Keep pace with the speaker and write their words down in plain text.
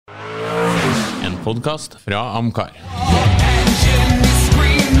podcast fra Amcar.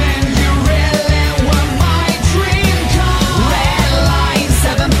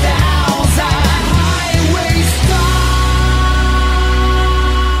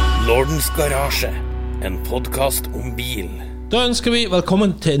 Lordens Garasje, en podcast om bil. Da ønsker vi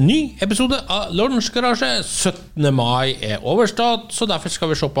velkommen til en ny episode av Lordens Garasje. 17. mai overstått, så derfor skal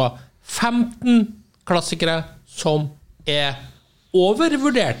vi se på 15 klassikere som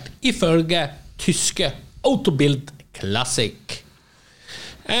overvurdert ifølge tyske Autobild Classic.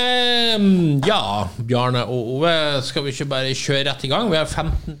 Ja, Bjarne og Ove, skal vi ikke bare kjøre rett i gang? Vi har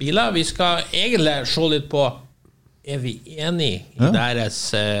 15 biler. Vi skal egentlig se litt på vi enige i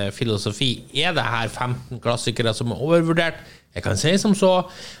deres filosofi? Det her 15 klassikere som overvurdert? Jeg kan si som så,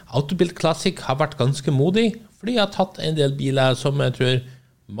 Autobild Classic har vært ganske modig, fordi jeg har tatt en del biler som jeg tror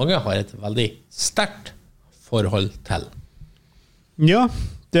mange har et veldig sterkt forhold til. Ja,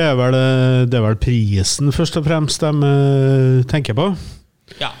 det er vel prisen først og fremst de tenker på.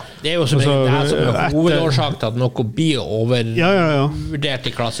 Ja, det jo som hovedårsak til at noe blir overvurdert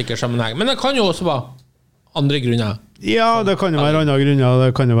I klassikersammenheng. Men det kan jo også være andre grunner. Ja, det kan jo være andre grunner.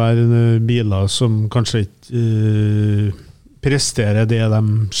 Det kan jo være biler som kanskje ikke presterer det de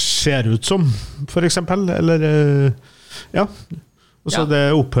ser ut som, for eksempel. Eller, ja. Og så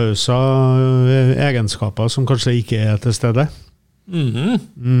det opphausa egenskaper som kanskje ikke til stede.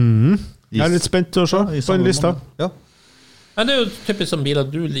 Jeg litt spent å se på en lista. Ja. Men det jo typisk som biler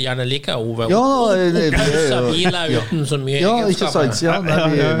du gjerne liker, Ove. Ja, biler uten så mye egenskaper. Ikke sant? Ja,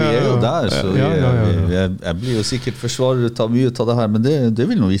 vi jo der, så jeg blir jo sikkert forsvaret av mye av det her, men det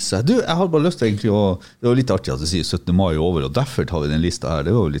vil noe vise seg. Du, jeg har bare lyst til egentlig det var litt artig at du sier 17. mai over, og derfor tar vi den lista her.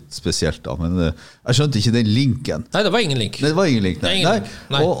 Det var jo litt spesielt da, men jeg skjønte ikke den linken. Nei, det var ingen link. Det var ingen link, nei.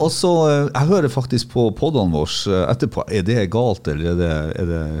 Og så, jeg hører faktisk på poddene våre etterpå, det galt, eller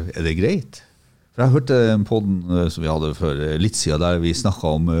er det greit? For jeg hørte en podden som vi hadde for litt siden der vi snakket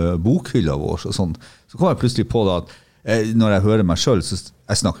om bokhylla vår og sånn. Så kom jeg plutselig på det at når jeg hører meg selv, så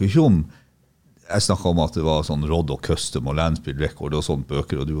jeg snakker jo ikke om at det var sånn Rodd og Custom og Landspeed Record og sånne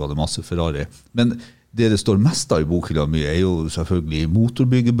bøker, og du hadde masse Ferrari. Men det står mest av I bokhylla mye jo selvfølgelig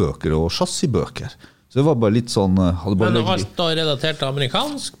motorbyggebøker og chassisbøker. Så det var bare litt sånn... Men alt da relatert til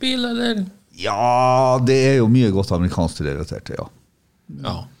amerikansk bil, eller? Ja, det jo mye godt amerikansk relatert til, ja.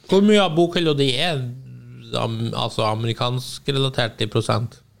 Ja. Hvor mye av bokhylla de altså amerikansk relatert I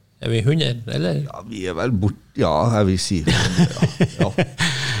prosent? Vi 100, eller? Ja, vi vel jeg vil si 100, ja.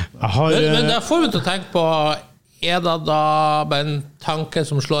 Men det får vi til å tenke på, det da en tanke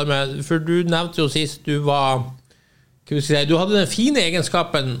som slår meg? For du nevnte jo sist du var, du hadde den fine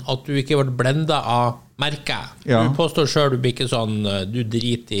egenskapen at du ikke ble blendet av merket. Ja. Du påstår selv du blir ikke sånn, du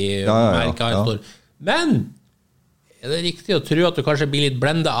driter I merket. Men det riktig å tro at du kanskje blir litt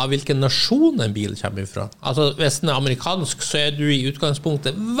blendet av hvilken nasjon en bil kommer fra? Altså, hvis den amerikansk, så du I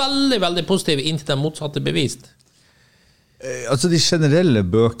utgangspunktet veldig, veldig positiv inntil den motsatte bevist. Altså, de generelle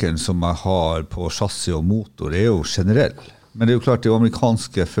bøkene som jeg har på chassis og motor jo generelle. Men det jo klart, det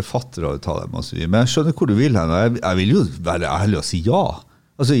amerikanske forfattere å ta dem og så videre. Men jeg skjønner hvor du vil hen, og jeg vil jo være ærlig og si ja.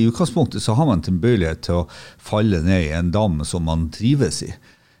 Altså, I utgangspunktet så har man tilbøyelighet til å falle ned I en dam som man trives I.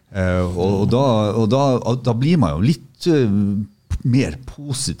 Og da blir man jo litt mer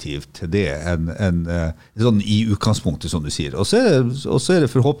positiv til det enn sånn I utgangspunktet som du sier og så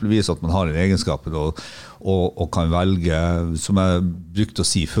det forhåpentligvis at man har en egenskapen og kan velge som jeg brukte å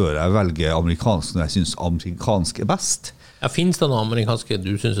si før jeg velger amerikansk når jeg synes amerikansk best finnes det noe amerikanske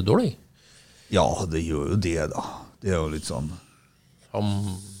du synes dårlig? Ja, det gjør jo det da det jo litt sånn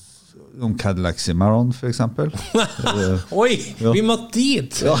om Cadillac Cimarron for eksempel Oi, vi må dit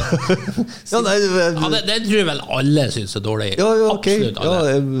det tror jeg vel alle synes dårlig absolutt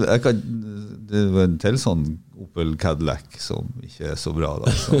alle det var en til sånn Opel Cadillac som ikke så bra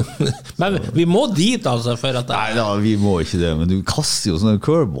da men vi må dit altså for at nei da, vi må ikke det men du kaster jo sånne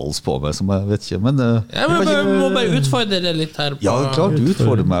curveballs på meg som jeg vet ikke men vi må bare utfordre det litt her på, ja, klart du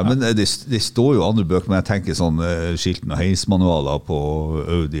utfordrer meg men det står jo andre bøker men jeg tenker sånn skilten og heismanualer på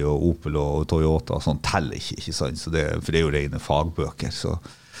Audi og Opel og Toyota sånn teller ikke sant så for det jo rene fagbøker så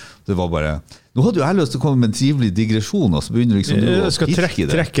det var bare nå hadde jo jeg lyst til å komme med en trivelig digresjon og så begynner liksom jeg skal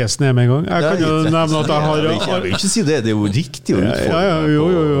trekkes ned med en gang jeg kan jo nevne at jeg vil ikke si det jo riktig å utfordre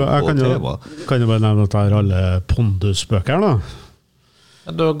jeg kan jo bare nevne at jeg har alle Pondus-bøker da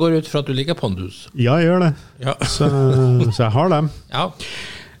da går det ut fra at du liker Pondus ja, jeg gjør det så jeg har dem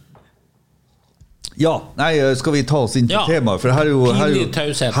Ja, nei, skal vi ta oss inn til temaet? For her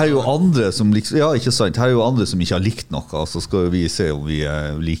er jo andre som liksom, ja, ikke sant, her er jo andre som ikke har likt noe, så skal vi se om vi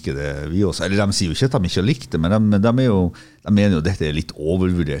liker det vi også. Eller de sier jo ikke at de ikke har likt det, men de mener jo at dette er litt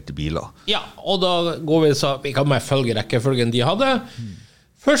overvurderte biler. Ja, og da går vi kan med følgerekkefølgen de hadde.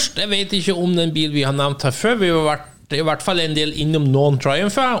 Først, jeg vet ikke om den bil vi har nevnt her før, vi har vært i hvert fall en del innom noen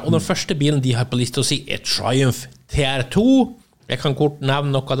Triumpher, og den første bilen de har på liste å si er Triumph TR2. Jeg kan kort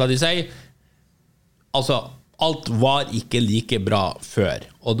nevne noe da de sier. Altså, alt var ikke like bra før,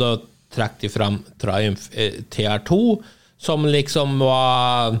 og da trekker de frem Triumph TR2, som liksom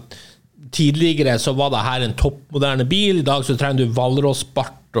var tidligere så var det her en toppmoderne bil. I dag så trenger du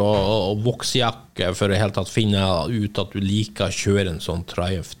valrossbart og voksjakke for å helt tatt finne ut at du liker å kjøre en sånn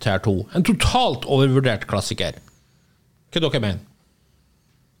Triumph TR2. En totalt overvurdert klassiker. Hva dere mener?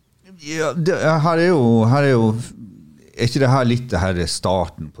 Ja, her er jo ikke det her litt det her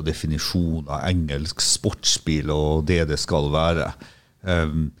starten på definisjon av engelsk sportsbil og det skal være.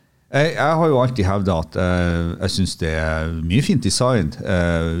 Jeg har jo alltid hevdet at jeg synes det er mye fint design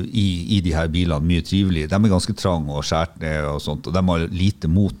i de her bilene, mye trivelig. De er ganske trang og skjært ned og sånt, og de har lite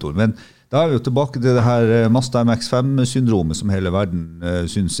motor. Men da er vi jo tilbake til det her Mazda MX-5-syndromet som hele verden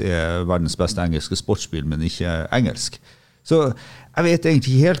synes er verdens beste engelske sportsbil, men ikke engelsk. Så jeg vet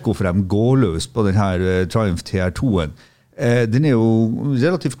egentlig ikke helt hvorfor de går løs på denne Triumph TR2-en. Den er jo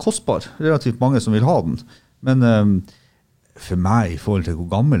relativt kostbar, relativt mange som vil ha den. Men for meg, i forhold til hvor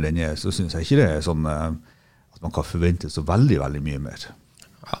gammel den er, så synes jeg ikke det er sånn at man kan forvente så veldig, veldig mye mer.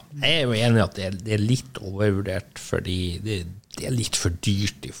 Ja, jeg er jo enig i at det er litt overvurdert, fordi det er litt for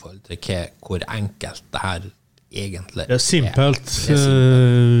dyrt i forhold til hvor enkelt det her egentlig er. Det er simpelt,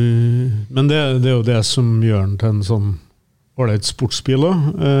 men det er jo det som gjør den til en sånn ålreit sportsbil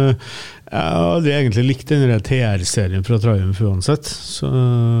også. Jeg hadde egentlig likt denne TR-serien fra Triumph uansett, så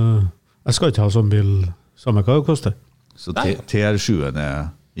jeg skal ikke ha sånn bil samme hva det koster. Så TR7-en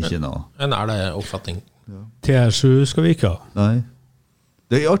er ikke noe? En det oppfatning. Ja. TR7 skal vi ikke ha. Nei.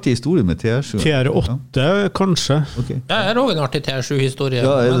 Det er en artig historie med TR7. TR8 kanskje. Okay. Det er også en artig TR7-historie.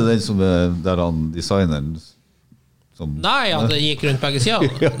 Ja, er det den som der han designeren Nei, at det gikk rundt begge sider.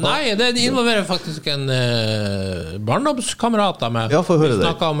 Ja. Nei, det involverer faktisk en barndomskamerat av meg. Ja, få høre det. Vi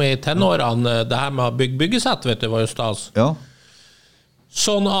snakket om i tenårene, det her med å byggesett, vet du, var jo stas. Ja.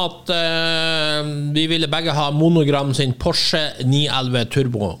 Sånn at vi ville begge ha monogram sin Porsche 911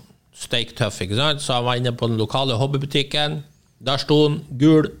 Turbo. Steiktøff, ikke sant? Så han var inne på den lokale hobbybutikken. Der sto den,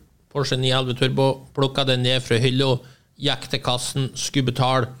 gul Porsche 911 Turbo. Plukket den ned fra hylla, gikk til kassen, skulle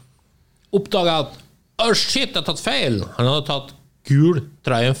betale. Oppdaget at shit, jeg har tatt feil. Han hadde tatt gul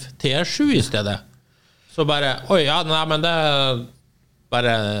Triumph TR7 i stedet. Så bare, nei, men det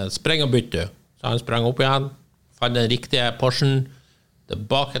bare spreng og bytt du. Så han sprang opp igjen, fant den riktige Porschen,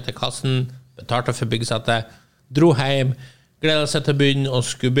 tilbake til kassen, betalte for byggesettet, dro hjem, gledet seg til byen og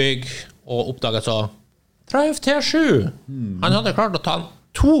skulle bygge, og oppdaget så Triumph TR7. Han hadde klart å ta den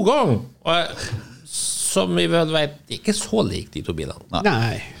 2 ganger, og som vi vel vet, ikke så lik de 2 bilene.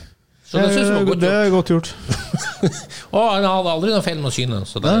 Nei. Så det er godt gjort. Og han hadde aldri noe feil med synet.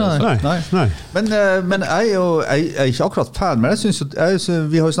 Nei. Men jeg er ikke akkurat fan, men jeg synes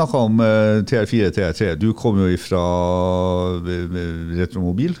vi har jo snakket om TR4, TR3. Du kom jo fra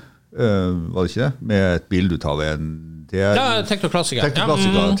Retromobil, var det ikke det? Med et bilde ut av en Teknoklassiker,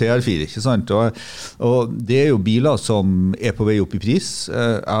 TR4, ikke sant? Og det er jo biler som er på vei opp i pris.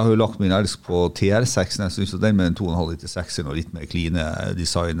 Jeg har jo lagt min elsk på TR6, jeg synes den med en 2,5 liter 6 og litt mer kline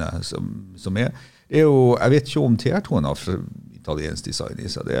designet som er. Jeg vet ikke om TR2 har italiensk design i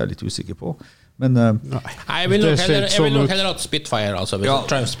seg, det er jeg litt usikker på. Men jeg vil nok heller ha Spitfire, altså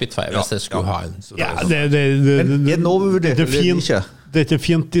Triumph Spitfire, hvis jeg skulle ha en. Ja, men er den overvurdert, eller ikke? Det er ikke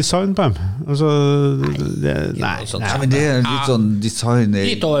fint design på dem. Altså, nei, men det er litt sånn design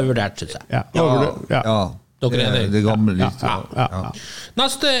litt overvurdert, synes jeg. Ja. Det gamle litt.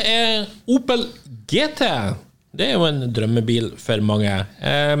 Neste er Opel GT. Det er jo en drømmebil for mange.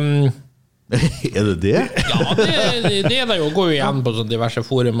 Er det det? Ja, det er det jo. Går jo igjen på diverse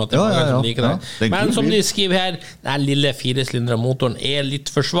forum at det er mange som liker det. Men som de skriver her, den lille 4-sylindra motoren er litt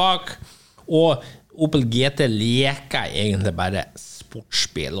for svak, og Opel GT leker egentlig bare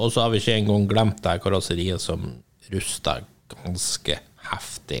sportsbil, og så har vi ikke engang glemt det karosseriet som ruster ganske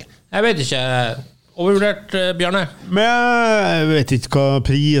heftig. Jeg vet ikke, overvurdert, Bjarne? Men jeg vet ikke hva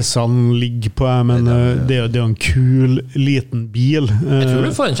prisene ligger på, men det er jo en kul liten bil. Jeg tror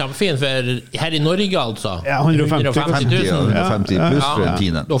du får en kjempefin for her i Norge, altså. Ja, 150 000. 150 pluss for en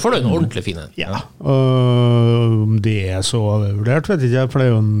fin. Da får du en ordentlig fin. Ja, og om det er så overvurdert, vet ikke jeg, for det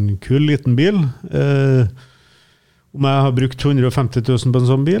er jo en kul liten bil. Om jeg har brukt 150 000 på en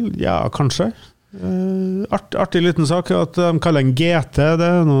sånn bil? Ja, kanskje. Artig liten sak at de kaller en GT,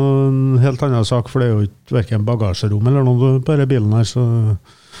 det en helt annen sak, for det jo ikke hverken bagasjerom eller noe på denne bilen her, så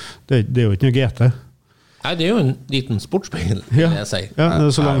det jo ikke noe GT. Nei, det jo en liten sportsbil, vil jeg si. Ja,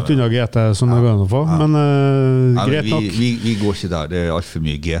 det så langt unna GT som det går an å få, men greit nok. Vi går ikke der, det alt for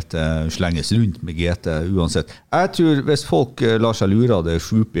mye GT, slenges rundt med GT uansett. Jeg tror hvis folk lar seg lure av det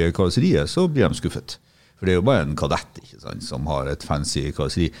slupige karosseriet, så blir de skuffet. For det jo bare en kadett, ikke sant, som har et fancy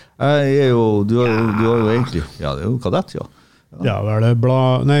karosseri. Du har jo egentlig, ja, det jo kadett, ja. Ja, vel det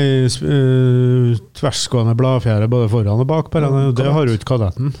tversgående bladfjære både foran og bak, det har jo ikke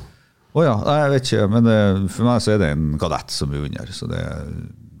kadetten. Ja, jeg vet ikke, men for meg så det en kadett som under, så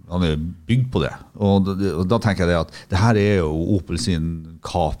han bygd på det. Og da tenker jeg at det her jo Opel sin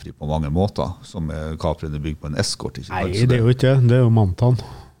Capri på mange måter, som Caprien bygd på en Escort. Ikke? Nei, det jo ikke det, jo Mantan.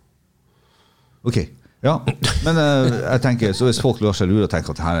 Ok, ja, men jeg tenker, så hvis folk lar seg lure og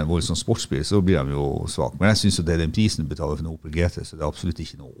tenker at det her en voldsom sportsbil, så blir de jo svak. Men jeg synes jo det den prisen du betaler for en Opel GT, så det absolutt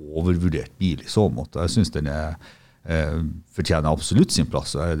ikke noe overvurdert bil i så måte. Jeg synes den fortjener absolutt sin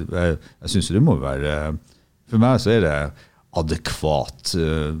plass. Jeg synes det må være, for meg så det adekvat.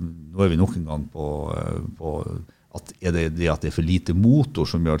 Nå vi nok en gang på at det at det for lite motor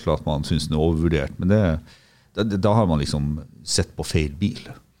som gjør til at man synes den overvurdert, men da har man liksom sett på feil bil.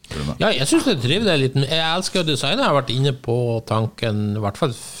 Ja, jeg synes det trivelig litt. Jeg elsker designet. Jeg har vært inne på tanken, i hvert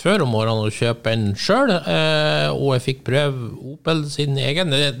fall før om morgenen, å kjøpe en selv, og jeg fikk prøve Opel sin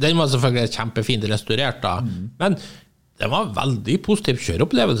egen. Den var selvfølgelig kjempefint restaurert da, men det var veldig positiv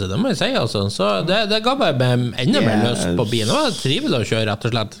kjøreopplevelse, det må jeg si. Altså. Så det ga meg enda mer løs på bilen. Det var trivelig å kjøre, rett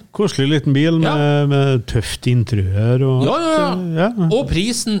og slett. Koselig liten bil med tøft interiør. Og ja. Og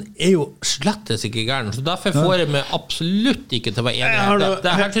prisen jo slettes ikke gæren, så derfor får jeg meg absolutt ikke til å være enig.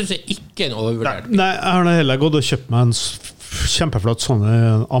 Det her synes jeg ikke en overvurdert bil. Nei, jeg har heller gått og kjøpt meg en kjempeflott sånn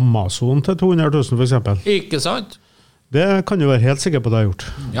Amazon til 200 000 for eksempel. Ikke sant? Det kan du være helt sikker på det jeg har gjort.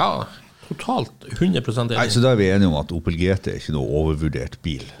 Ja, totalt 100% enig. Nei, så da vi enige om at Opel GT ikke noe overvurdert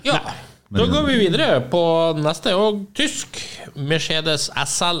bil. Ja, da går vi videre på neste, og tysk Mercedes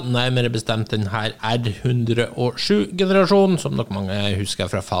SL, nærmere bestemt den her R107-generasjonen, som nok mange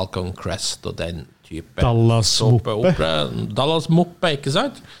husker fra Falcon Crest og den type. Dallas Moppe, ikke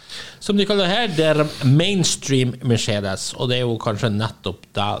sant? Som de kaller her, det mainstream Mercedes, og det jo kanskje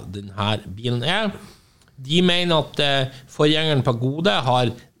nettopp det denne bilen De mener at forgjengeren på Gode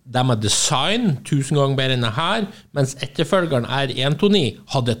har de design 1000 ganger bedre enn det her, mens etterfølgeren R129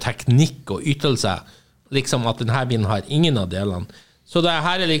 hadde teknikk og ytelse, liksom at denne bilen har ingen av delene. Så det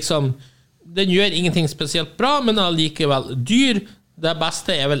her liksom, den gjør ingenting spesielt bra, men allikevel dyr. Det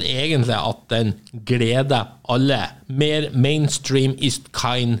beste vel egentlig at den gleder alle. Mer mainstream is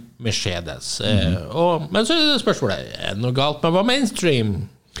kind Mercedes. Men så det spørsmålet, det noe galt med å være mainstream?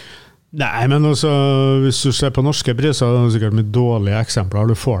 Nei, men også, hvis du ser på norske priser, det sikkert mye dårlige eksempler.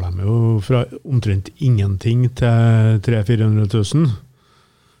 Du får dem jo fra omtrent ingenting til 300 000-400 000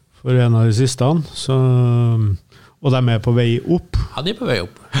 for en av de siste. Så, og de på vei opp. Ja, de på vei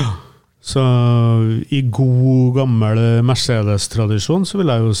opp. Så i god, gammel Mercedes-tradisjon så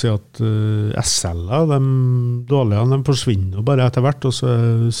vil jeg jo si at SL-er, de dårlige, de forsvinner jo bare etter hvert, og så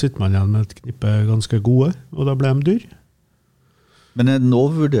sitter man igjen med et knippe ganske gode, og da blir de dyr. Men den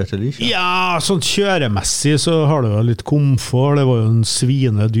overvurdert eller ikke? Ja, sånn kjøremessig så har det jo litt komfort. Det var jo en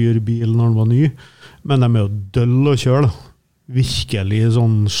svinedyr bil når den var ny, men de jo døll å kjøre da. Virkelig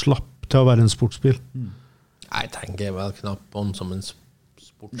sånn slapp til å være en sportsbil. Jeg tenker vel knapt på den som en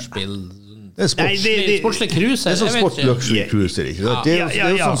sportsbil. Sportslig cruiser. Det sånn sport-luxury cruiser, ikke? Det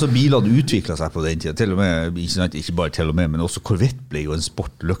jo sånn som bilene utviklet seg på den tiden. Til og med, ikke bare til og med, men også Corvette ble jo en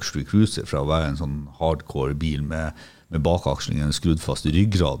sport-luxury cruiser fra å være en sånn hardcore bil med bakakslingen skrudd fast i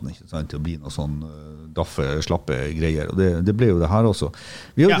ryggraden, ikke sant, til å bli noe sånn daffe, slappe greier, og det ble jo det her også.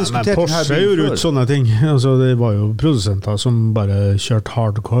 Vi har diskutert men Porsche gjorde ut sånne ting, altså det var jo produsenter som bare kjørte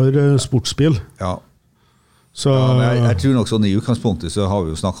hardcore sportsbil. Ja. Så, jeg tror nok sånn i utgangspunktet så har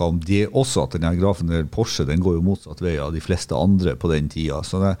vi jo snakket om det også, at denne grafen der Porsche, den går jo motsatt vei av de fleste andre på den tida,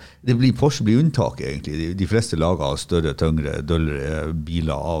 så Porsche blir unntak egentlig. De fleste lager større, tyngre, døllere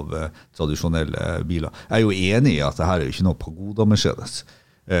biler av tradisjonelle biler. Jeg jo enig i at det her jo ikke noe Pagoda Mercedes,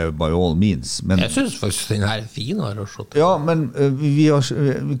 by all means. Men, jeg synes faktisk den her finere å se til. Ja, men vi har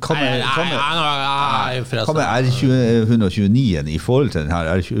hva med R129 i forhold til den her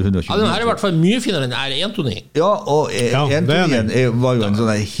R129? Ja, den her i hvert fall mye finere enn R129. Ja, og R129 var jo en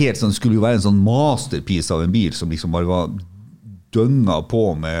sånn helt sånn, skulle jo være en sånn masterpiece av en bil som liksom bare var dønga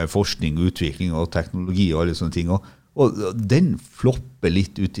på med forskning, utvikling og teknologi og alle sånne ting, og den flopper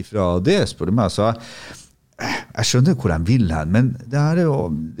litt ut ifra det, spør du meg, så Jeg skjønner hvor de vil hen, men det er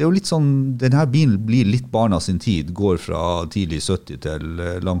jo litt sånn, denne bilen blir litt barna sin tid, går fra tidlig 70 til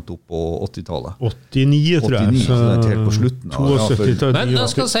langt opp på 80-tallet. 89, tror jeg. 89, så det er helt på slutten. 72 Men det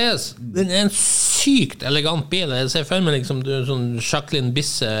skal sies, den en sykt elegant bil. Jeg ser for meg liksom, du sånn Jacqueline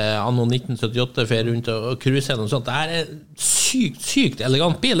Bisse anno 1978 fer rundt og cruiser og sånt. Det er en sykt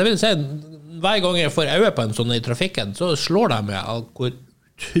elegant bil. Det vil si, hver gang jeg får øye på en sånn i trafikken, så slår de med hvor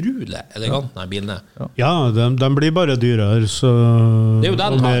utrolig elegant denne bilen er. Ja, de blir bare dyrere, så det er jo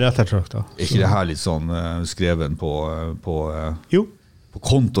den, og mer ettertrakta. Er ikke det her litt sånn skreven på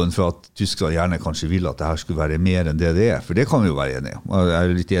kontoen for at tyskerne gjerne kanskje vil at det her skulle være mer enn det er? For det kan vi jo være enige om. Jeg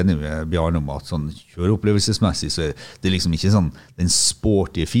er litt enig med Bjarne om at sånn kjøreopplevelsesmessig så er det liksom ikke sånn den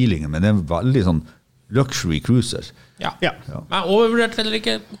sportige feelingen, men det er en veldig sånn luxury cruiser. Ja. Men overvurdert eller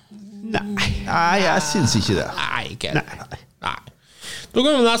ikke? Nei, jeg synes ikke det. Nei, ikke. Nei. Da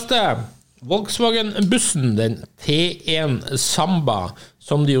går vi neste. Volkswagen-bussen, den T1 Samba,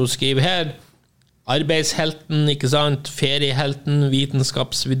 som de jo skriver her. Arbeidshelten, ikke sant? Feriehelten,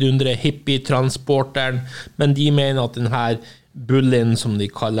 vitenskapsvidundre, hippie-transporteren. Men de mener at denne bullien, som de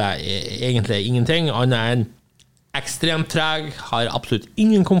kaller, egentlig ingenting, annet enn ekstremt treg, har absolutt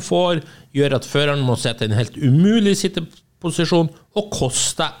ingen komfort, gjør at føreren må sette en helt umulig sitteposisjon og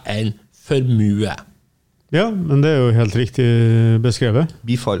koster en formue. Ja, men det er jo helt riktig beskrevet.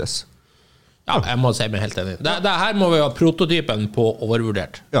 Bifalles. Ja, jeg må si meg helt enig. Det her må vi ha prototypen på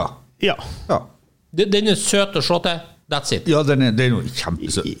overvurdert. Ja. Den er søt å se til, that's it. Ja, den er jo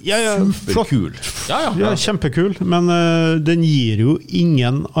kjempesøt. Ja, Superkul. Ja. Kjempekul, men den gir jo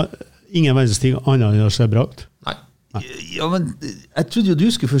ingen verdens ting annet enn å se bra ut. Nei. Ja, men jeg trodde jo du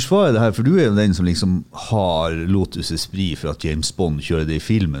skulle forsvare det her, for du er jo den som liksom har Lotus Esprit for at James Bond kjører det i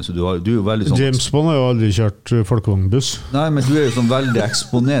filmen, så du er jo veldig sånn... James Bond har jo aldri kjørt folkevognbuss. Nei, men du er jo sånn veldig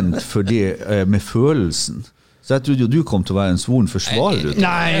eksponent for det med følelsen. Så jeg trodde jo du kom til å være en svoren forsvarer.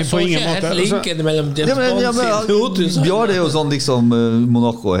 Nei, på ingen måte. Linken mellom James Bond og Lotus. Ja, det er jo sånn liksom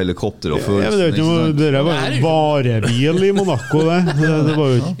Monaco helikopter og følelsen. Det var jo varebil i Monaco, det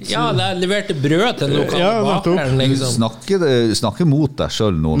var jo... Ja, det leverte brød til en lokal bakeren, liksom. Snakke mot deg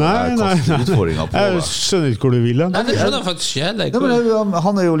selv nå. Nei. Jeg skjønner ikke hvor du vil. Nei, det skjønner jeg faktisk ikke.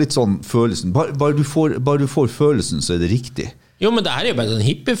 Han er jo litt sånn følelsen. Bare du får følelsen, så er det riktig. Jo, men det her er jo bare en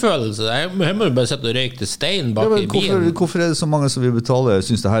hippiefølelse. Jeg må jo bare sette og røyke til stein bak i bilen. Hvorfor er det så mange som vil betale? Jeg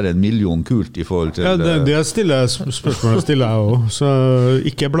synes det her er 1 million kult i forhold til... Ja, det spørsmålet stiller jeg også. Så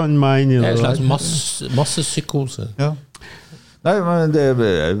ikke bland meg inn i det. Det er en slags massepsykose. Ja. Nei, men det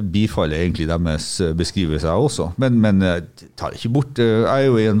bifaller egentlig deres beskrivelse jeg også. Men jeg tar ikke bort... Jeg er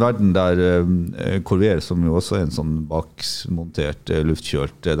jo i en verden der Corvair, som jo også er en sånn bakmontert,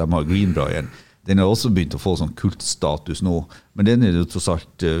 luftkjølt, de har Greenbrier. Den har også begynt å få sånn kultstatus nå, men den er jo tross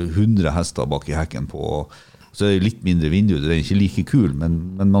alt 100 hester bak i hekken på, så er det litt mindre vindu, det er ikke like kul,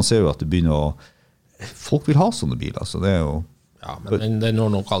 men man ser jo at det begynner å... Folk vil ha sånne biler, så det er jo... Ja, men det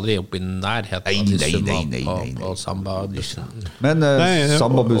når nok aldri opp i nærheten Nei. på Samba-bussen. Men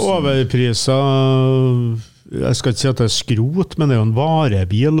Samba-bussen... Overpriser... Jeg skal ikke si at det er skrot, men det er jo en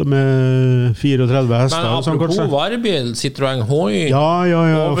varebil med 34 hester. Men apropos varebil, Citroën HY,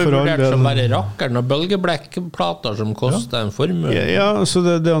 overvurdert som bare rakkeren og bølgeblekkplater som koster en formue. Ja, så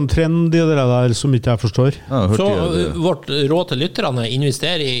det er en trend i det der som ikke jeg forstår. Så vårt råd til lytterne er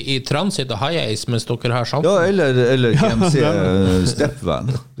investere i Transit og Hi-Ace mens dere har sjansen. Ja, eller GMC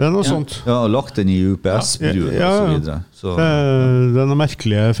Stepvan. Det er noe sånt. Ja, lagt den i UPS-bruen og så videre. Så. Det er noe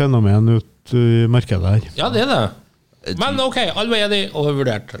merkelige fenomen ut i markedet her. Ja, det er det. Men ok, alle er de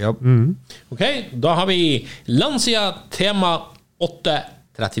overvurdert. Ja. Ok, da har vi Lancia Tema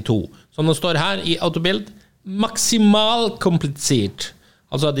 832, som det står her i autobild, maksimal komplisert.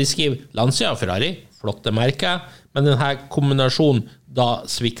 Altså, de skriver Lancia og Ferrari, flotte merker, men denne kombinasjonen, da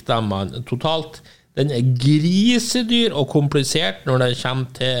svikter man totalt. Den er grisedyr og komplisert når det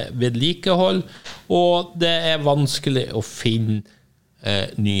kommer til vedlikehold, og det er vanskelig å finne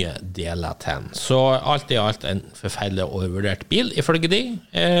nye deler til den. Så alt i alt en forferdelig overvurdert bil, ifølge de.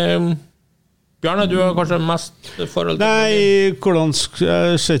 Bjarne, du har kanskje mest forhold til Nei,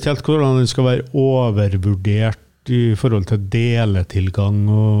 jeg ser ikke helt hvordan den skal være overvurdert i forhold til deletilgang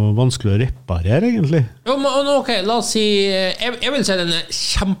og vanskelig å reparere, egentlig. Jo, men ok, la oss si jeg vil si den er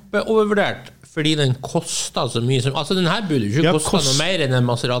kjempeovervurdert fordi den koster så mye altså den her burde jo ikke koste noe mer enn en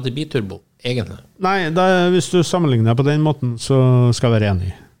Maserati Biturbo, egentlig. Nei, hvis du sammenligner på den måten, så skal jeg være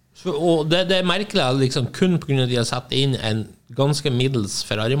enig. Og det merkelig at liksom, kun på grunn av de har satt inn en ganske middels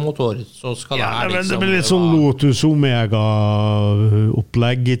Ferrari-motor, så skal det her liksom... Det blir litt sånn Lotus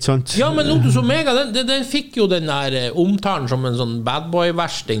Omega-opplegg, ikke sant? Ja, men Lotus Omega, den fikk jo den der omtalen som en sånn bad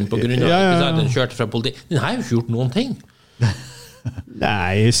boy-versting på grunn av at den kjørte fra politi. Den har jo ikke gjort noen ting.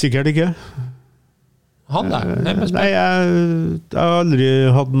 Nei, sikkert ikke. Nei, jeg har aldri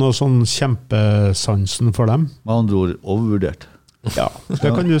hatt noe sånn kjempesansen for dem. Med andre ord, overvurdert. Ja,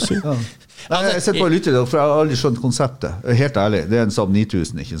 det kan du si. Ja. Nei, jeg ser på å lytte, for jeg har aldri skjønt konseptet. Helt ærlig, det en Saab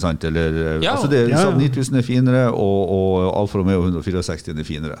 9000, ikke sant? Eller, altså Saab 9000 finere, og Alfa Romeo 164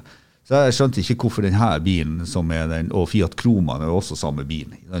 finere. Så jeg skjønte ikke hvorfor denne bilen, som den, og Fiat Kroman også samme bil.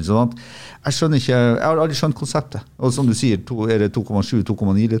 Sånn jeg har aldri skjønt konseptet. Og som du sier, det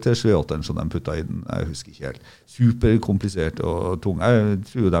 2,7-2,9 liters V8 som de puttet i den, jeg husker ikke helt. Superkomplisert og tung. Jeg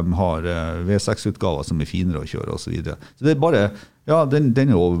tror de har V6-utgaver som finere å kjøre, og så videre. Så det bare... Ja,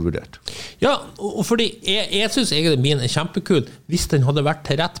 den overvurdert. Ja, og fordi jeg synes egentlig bilen kjempekul hvis den hadde vært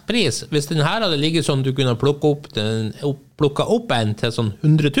til rett pris. Hvis den her hadde ligget sånn du kunne plukket opp en til sånn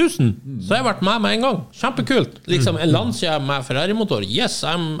 100 000, så har jeg vært med en gang. Kjempekult. Liksom en Lancia med Ferrari-motor. Yes,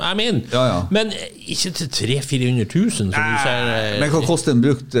 I'm in. Ja. Men ikke til 300-400 000, som du ser. Men hva koster en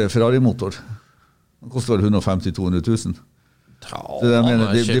brukt Ferrari-motor? Den koster vel 150-200 000?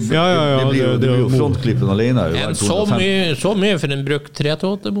 Det blir jo frontklippen alene så mye for en brukt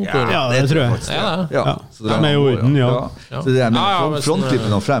 328-motor. Ja, det tror jeg. Så det er jo uten, frontklippen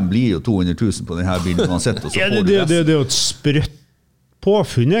og frem blir jo 200 000 på denne bilen uansett. Det er jo et sprøtt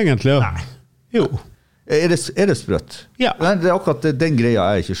påfunn egentlig. Jo. Er det sprøtt? Ja. Det er akkurat den greia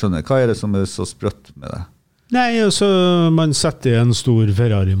jeg ikke skjønner. Hva er det som er så sprøtt med det? Nei, altså, man setter en stor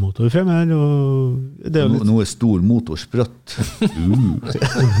Ferrari-motor frem her, og det er litt... Noe stor motor sprøtt.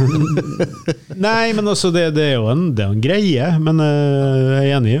 Nei, men altså, det er jo en greie, men jeg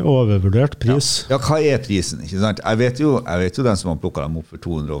er enig, overvurdert pris. Ja, hva er prisen, ikke sant? Jeg vet jo den som har plukket dem opp for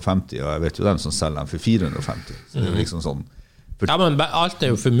 250, og jeg vet jo dem som selger dem for 450. Så det er liksom sånn... Ja, men alt er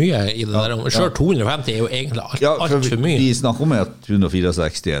jo for mye i det der. Selv 250 er jo egentlig alt for mye. Vi snakker om at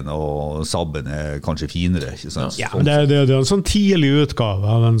 164 og Saben er kanskje finere, ikke sant? Ja, men det er en sånn tidlig utgave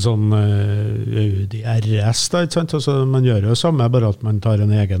av en sånn Audi RS, da, ikke sant? Altså, man gjør jo samme, bare at man tar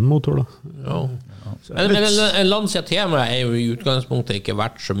en egen motor, da. Ja. Men en Lancia Tema er jo i utgangspunktet ikke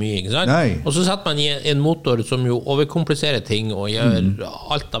verdt så mye, ikke sant? Nei. Og så setter man i en motor som jo overkompliserer ting og gjør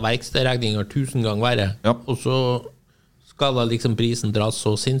alt av verkstedregninger 1000 ganger verre. Ja. Og så skal da liksom prisen dras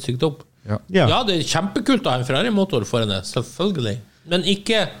så sinnssykt opp. Ja, det er kjempekult å ha en Ferrari-motor foran det, selvfølgelig. Men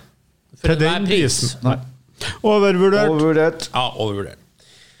ikke for enhver pris. Nei. Overvurdert. Ja, overvurdert.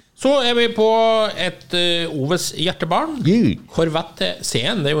 Så er vi på et Oves hjertebarn. Corvette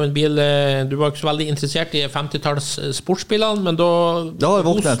C1. Det er jo en bil, du var ikke så veldig interessert i 50-talls sportsbilene, men da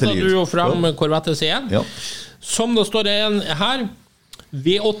hostet du jo frem Corvette C1. Ja. Som det står igjen her,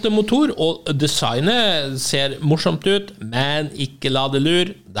 V8-motor, og designet ser morsomt ut, men ikke la det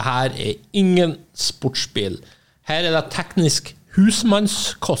lure. Dette er ingen sportsbil. Her er det teknisk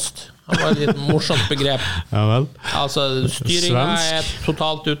husmannskost. Det var et litt morsomt begrep. Ja vel. Altså, styringen er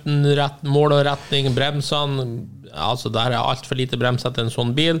totalt uten mål og retning, bremsene, altså der er alt for lite bremset til en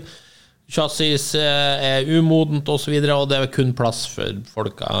sånn bil. Chassis er umodent og så videre, og det er kun plass for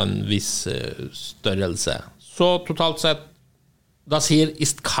folk av en viss størrelse. Så totalt sett da sier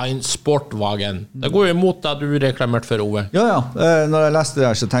ist kein Sportwagen. Det går jo imot det du reklamerte for, Ove. Ja. Når jeg leste det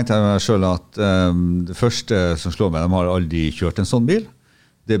her, så tenkte jeg meg selv at det første som slår meg, de har aldri kjørt en sånn bil.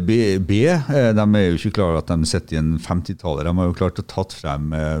 Det de er jo ikke klar over at de sitter i en 50-taller. De har jo klart å tatt frem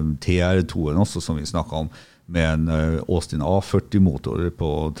TR2-en også, som vi snakket om, med en Austin A40-motor på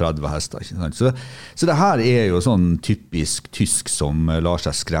 30 hester. Ikke sant? Så det her er jo sånn typisk tysk som lar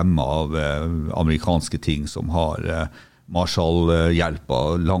seg skremme av amerikanske ting som har...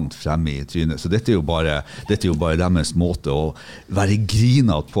 Marshall-hjelpa langt fremme i trynet. Så dette er jo bare deres måte å være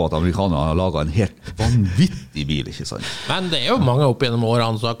grinat på at amerikanerne har laget en helt vanvittig bil, ikke sant? Men det er jo mange opp gjennom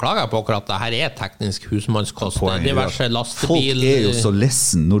årene som har klaget på akkurat det her er teknisk husmannskost. Diverse lastebil... Folk er jo så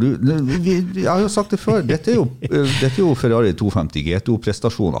lessen. Jeg har jo sagt det før, dette er jo Ferrari 250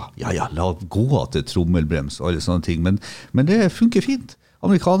 GTO-prestasjoner. Ja, la gå til trommelbrems og alle sånne ting, men det funker fint.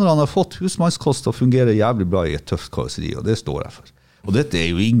 Amerikanerne har fått husmannskost og fungerer jævlig bra i et tøft karosseri, og det står jeg for. Og dette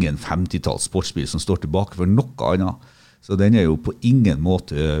er jo ingen 50-talls sportsbil som står tilbake for noe annet. Så den er jo på ingen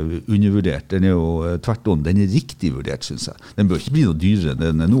måte undervurdert. Den er jo tvert om, den er riktig vurdert, synes jeg. Den bør ikke bli noe dyrere enn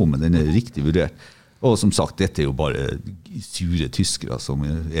den er nå, men den er riktig vurdert. Og som sagt, dette er jo bare sure tyskere som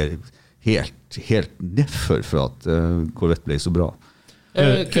er helt nedfor for at Corvette ble så bra.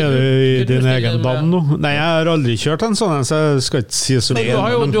 Er du I din egen dam nå? Nei, jeg har aldri kjørt en sånn, så jeg skal ikke si så mye.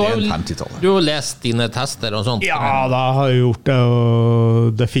 Du har lest dine tester og sånt? Ja, da har jeg gjort det,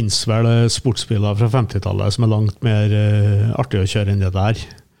 og det finnes vel sportsbiler fra 50-tallet som langt mer artig å kjøre enn det der.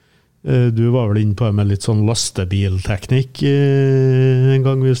 Du var vel inne på det med litt sånn lastebilteknikk en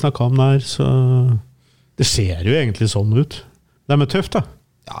gang vi snakket om det her, så det ser jo egentlig sånn ut. Det tøft da.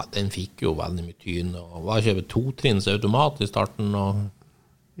 Ja, den fikk jo veldig mye tyn, og var ikke 2-trinns automat I starten, og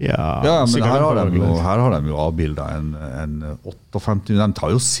Ja, men her har de jo avbildet en 58, de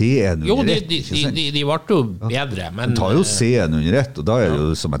tar jo C-en under ett. Jo, de ble jo bedre, men... De tar jo C-en under ett, og da det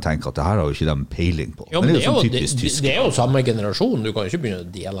jo som jeg tenker at det her har jo ikke de peiling på. Jo, men det jo samme generasjon, du kan jo ikke begynne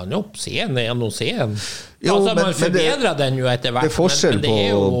å dele den opp, C-en og C-en. Jo, altså, man forbedrer den jo etter hvert. Det forskjell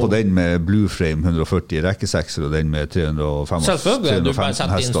på den med Blue Frame 140 rekkesekser og den med 305 Selvfølgelig, du bare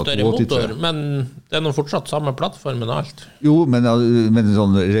setter inn større motor, men det noe fortsatt samme plattformen og alt. Jo, men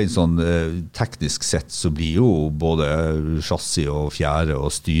rent sånn teknisk sett så blir jo både chassis og fjære og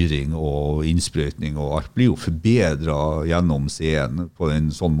styring og innsprøytning og alt blir jo forbedret gjennom C-en på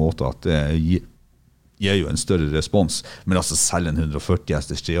en sånn måte at det gir jo en større respons. Men altså selv en 140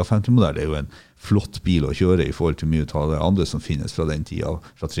 hesters 350-modell er jo en flott bil å kjøre I forhold til mye av det andre som finnes fra den tida,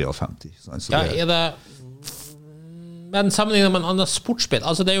 fra 350. Så men sammenlignet med en annen sportsbil,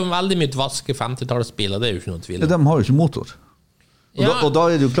 altså det jo veldig mye vaske 50-tallsbiler, det jo ikke noe tvil. De har jo ikke motor. Og da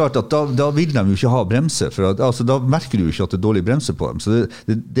det jo klart at da vil de jo ikke ha bremse, for altså, da merker du jo ikke at det dårlig bremse på dem. Så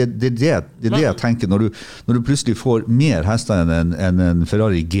det jeg tenker, når du plutselig får mer hester enn en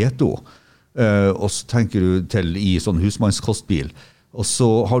Ferrari GTO, og så tenker du til I sånn husmannskostbil, og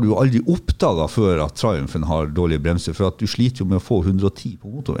så har du jo aldri oppdaget før at Triumphen har dårlig bremse, for at du sliter jo med å få 110 på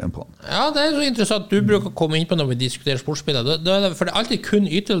motorveien på den. Ja, det så interessant. Du bruker å komme inn på når vi diskuterer sportsbiler, for det alltid kun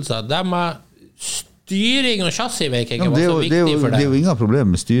ytelser. Det med styring og chassis vet jeg ikke var så viktig for deg. Det jo ingen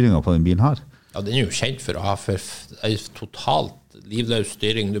problem med styringen på den bilen her. Ja, den jo kjent for å ha totalt livløs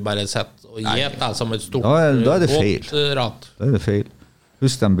styring. Du bare setter og gjeter som et stort båtrat. Da det feil.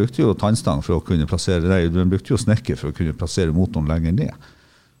 Husk, de brukte jo tannstang for å kunne plassere det. De brukte jo snekker for å kunne plassere motoren lenger ned.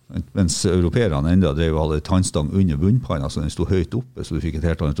 Mens europeerne enda drev og hadde tannstang under bunnpanna, så den stod høyt oppe, så du fikk et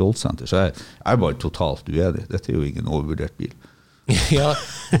helt annet rollsenter. Så jeg bare totalt uenig. Dette jo ingen overvurdert bil. Ja.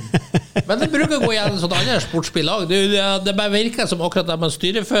 Men det bruker å gå igjen sånn andre sportsbilag. Det bare virker som akkurat at man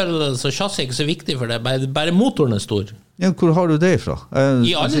styrefølelse og chassis ikke så viktig for det. Bare motoren stor. Ja, hvor har du det fra?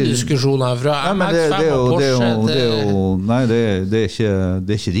 I alle diskusjoner fra MX-5 og Porsche Nei, det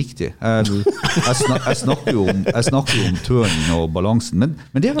ikke riktig. Jeg snakker jo om turning og balansen, men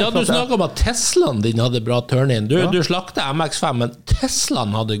det ja, du snakker om at Teslaen din hadde bra turning. Du slakte MX-5, men Teslaen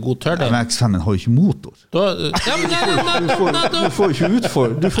hadde god turning. MX-5 har jo ikke motor. Du får ikke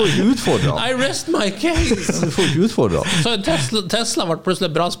utfordre. I rest my case. Du får ikke utfordre. Så Tesla var plutselig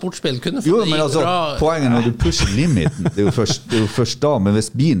bra sportsbil. Jo, men altså, poenget når du pusher limiten, det jo først da, men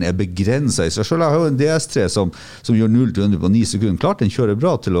hvis bilen begrenset I seg selv, jeg har jo en DS3 som gjør 0-100 på 9 sekunder, klart den kjører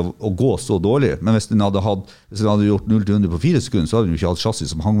bra til å gå så dårlig, men hvis den hadde gjort 0-100 på 4 sekunder, så hadde den jo ikke hatt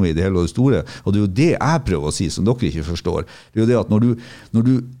chassis som hang med I det hele og det store, og det jo det jeg prøver å si, som dere ikke forstår. Det jo det at når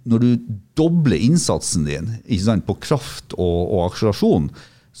du dobler innsatsen din, ikke sant, på kraft og akselerasjon,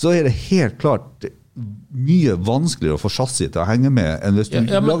 så det helt klart mye vanskeligere å få chassis til å henge med enn hvis du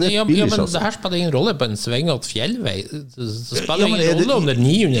lager et billig chassis. Men det her spiller ingen rolle på en svingete fjellvei. Det spiller ingen rolle om det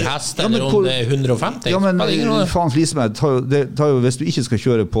 900 hest eller om det 150. Ja, men faen flise meg, hvis du ikke skal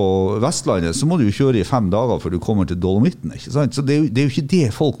kjøre på Vestlandet, så må du jo kjøre I 5 dager før du kommer til Dolomitten, ikke sant? Så det jo ikke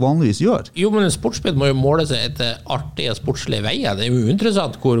det folk vanligvis gjør. Jo, men en sportsbil må jo måle seg etter artige sportslige veier. Det jo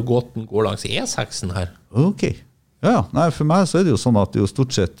interessant hvor godt den går langs E6-en her. Ok. Ja, nei, for meg så det jo sånn at det jo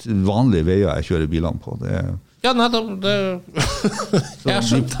stort sett vanlige veier jeg kjører bilene på. Ja, nettopp. Jeg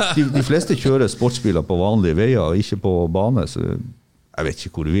skjønte. De fleste kjører sportsbiler på vanlige veier, og ikke på bane, så jeg vet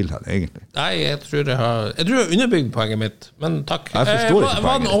ikke hvor du vil her, egentlig. Nei, jeg tror jeg har underbygd poenget mitt, men takk. Jeg forstår ikke poenget.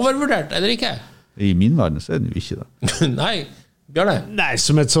 Var den overvurdert, eller ikke? I min verden så den jo ikke det. Nei, Bjørne? Nei,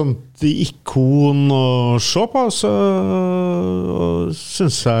 som et sånt ikon å se på, så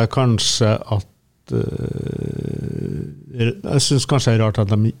synes jeg kanskje at jeg synes kanskje det rart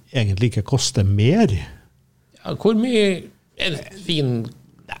at de egentlig ikke koster mer. Ja, hvor mye en fin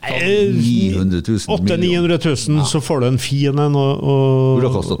 900 000 800 000 så får du en fin en hvor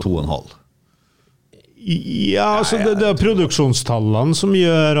det koster 2,5. Ja, altså det produksjonstallene som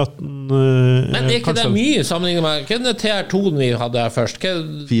gjør at men det ikke det mye sammenlignet med hva den TR2 vi hadde først?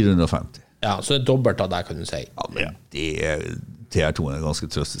 450. Ja, så det dobbelt av det kan du si. Ja, men det TR2 ganske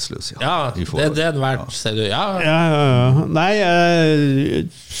trøstesløs. Ja, det en verdt, sier du. Ja. Nei, jeg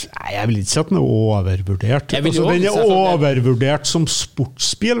vil ikke si at den overvurdert. Den overvurdert som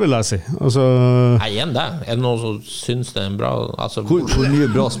sportsbil, vil jeg si. Nei, igjen det. Det noen som synes det en bra... Hvor mye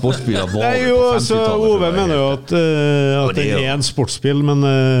bra sportsbiler var det på 50-tallet? Ove mener jo at den en sportsbil, men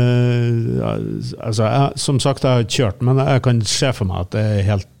som sagt, jeg har ikke kjørt, men jeg kan se for meg at det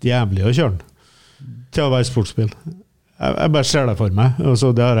helt jævlig å kjøre den til å være sportsbil. Jeg bare ser det for meg, og så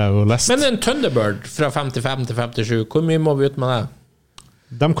det har jeg jo lest. Men en Thunderbird fra 55 til 57, hvor mye må vi ut med det?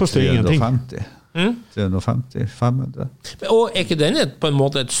 De koster jo ingenting. 350, 500. Og ikke denne på en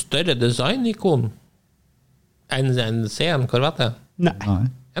måte et større design-ikon enn C1 Corvette? Nei.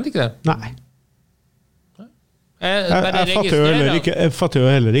 Er det ikke det? Nei. Jeg fatter jo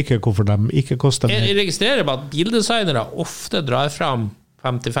heller ikke hvorfor de ikke koster mer. Jeg registrerer bare at bildesignere ofte drar fram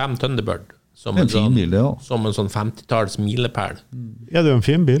 55 Thunderbird som en sånn 50-talls milepæl. Ja, det er jo en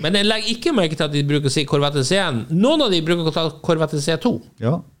fin bil. Men jeg legger ikke merke til at de bruker å si Corvette C1. Noen av de bruker å ta Corvette C2,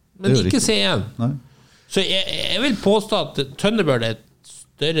 men ikke C1. Nei. Så jeg vil påstå at Thunderbird er et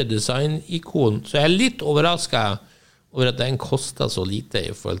større design-ikon, så jeg er litt overrasket over at den koster så lite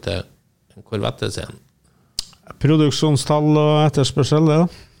i forhold til en Corvette C1. Produksjonstall og etterspørsel, det da?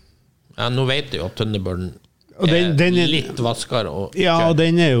 Ja, nå vet jeg jo at Thunderbirden den er litt vaskere og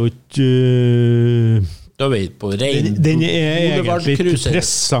den er jo ikke da er vi på ren den er egentlig ikke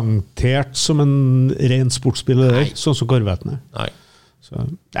presentert som en ren sportsbil, sånn som Corvetten er.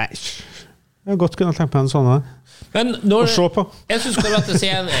 Nei, jeg godt kunne tenkt på en sånn her. Men jeg synes Corvette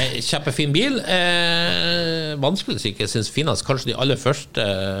C1 er en kjempefin bil, vanskelig ikke jeg synes finnes kanskje de aller første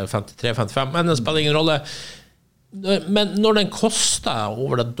 53-55, men det spiller ingen rolle. Men når den koster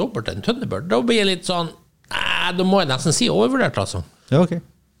over det dobbelte en Thunderbird, da blir jeg litt sånn da må jeg nesten si overvurdert, altså. Ja, ok.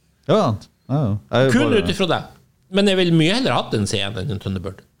 Kun utifra det. Men jeg vil mye heller hatt en C1 enn en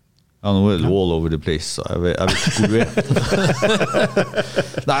Thunderbird. Ja, nå er det all over the place, så jeg vet ikke hvor du er.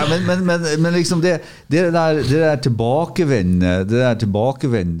 Nei, men liksom det der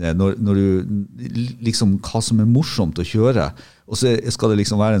tilbakevendende når du liksom, hva som er morsomt å kjøre, og så skal det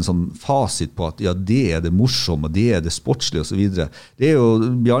liksom være en sånn fasit på at det er det morsomme, det er det sportslige og så videre. Det er jo,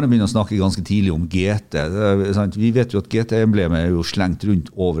 Bjarne begynner å snakke ganske tidlig om GT. Vi vet jo at GT-emblemet er jo slengt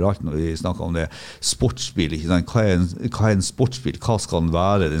rundt overalt når vi snakker om det. Sportsbil, ikke sant? Hva er en sportsbil? Hva skal den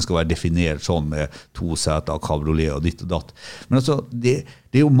være? Den skal være definert sånn med 2 seter, kabriolet og ditt og datt. Men altså, det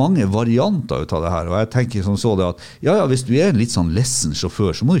er jo mange varianter ut av det her, og jeg tenker som så det at, hvis du er en litt sånn lessen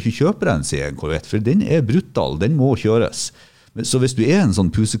sjåfør, så må du ikke kjøpe deg en C1 Corvette, for den er brutal, den må kjøres. Så hvis du er en sånn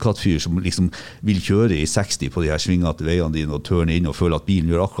pusekattfyr som liksom vil kjøre i 60 på de her svingete veiene dine og tørne inn og føle at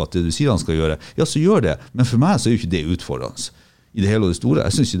bilen gjør akkurat det du sier han skal gjøre, så gjør det. Men for meg så er jo ikke det utfordrende i det hele og det store.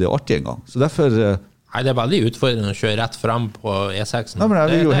 Jeg synes ikke det er artig engang. Så derfor... Nei, det er veldig utfordrende å kjøre rett frem på E6. Nei, men jeg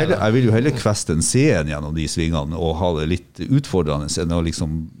vil jo heller kveste en C1 gjennom de svingene og ha det litt utfordrende enn å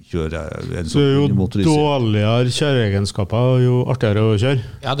liksom kjøre en sånn motorisert. Jo dårligere kjøreegenskaper, jo artigere å kjøre.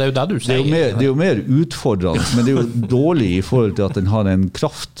 Ja, det er jo det du sier. Det er jo mer utfordrende, men det er jo dårlig i forhold til at den har en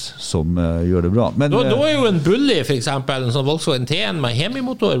kraft som gjør det bra. Men, da er jo en Bulli, for eksempel, en sånn Volkswagen T1 med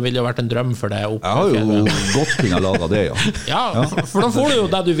hemimotor ville jo vært en drøm for deg. Jeg har jo godt kunne laget det, ja. For da får du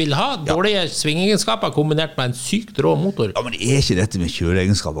jo det du vil ha, dårlige svingegenskaper kombinert med en sykt rå motor. Ja, men er ikke dette med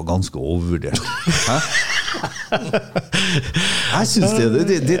kjøreegenskaper ganske overvurdert? Hæ? Jeg synes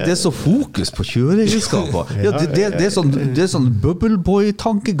det er så fokus på kjøreegenskaper. Det er sånn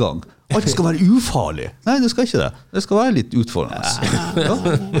bubbleboy-tankegang. Alt skal være ufarlig. Nei, det skal ikke det. Det skal være litt utfordrende.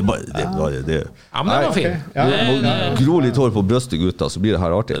 Det var fint. Gro litt hår på brøstet, gutta, så blir det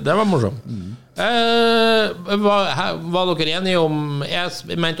her artig. Det var morsomt. Var dere enige om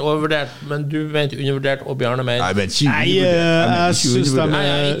jeg mente overvurdert, men du mente undervurdert og Bjarne mente jeg synes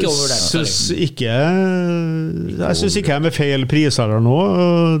ikke jeg med feil priser her nå.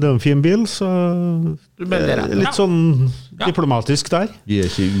 Det er en fin bil, så litt sånn diplomatisk der. Vi er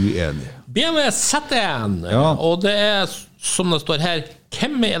ikke uenige. BMW Z1, og det er som det står her,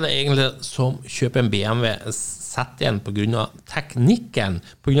 hvem er det egentlig som kjøper en BMW Z1 på grunn av teknikken,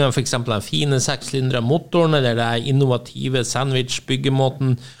 på grunn av for eksempel den fine 6-sylindre motoren eller den innovative sandwich-byggemåten?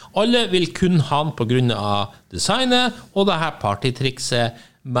 Alle vil kun ha den på grunn av designet og det her partytrikset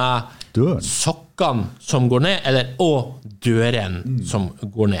med sokkene som går ned, og døren som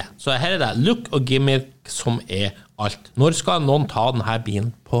går ned. Så her er det look og gimmick som er alt. Når skal noen ta denne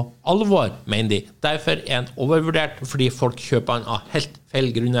bilen på alvor, mener de? Derfor er den overvurdert, fordi folk kjøper den av helt feil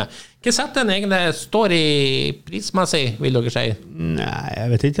grunner. Hva setter den egentlig står i prismessig, vil dere si? Nei, jeg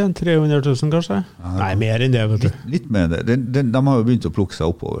vet ikke, 300 000 kanskje? Nei, mer enn det, vet du. Litt mer det. De har jo begynt å plukke seg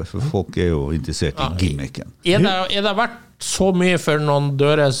oppover, for folk er jo interessert i gimmicken. Er det verdt så mye for noen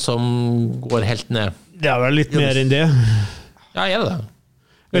dører som går helt ned? Det vel litt mer enn det. Ja, det det?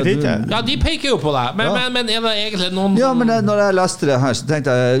 Vet ikke. Ja, de peker jo på det, men er det egentlig noen... Ja, men når jeg leste det her, så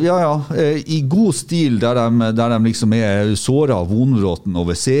tenkte jeg, i god stil, der de liksom såret av vonbråten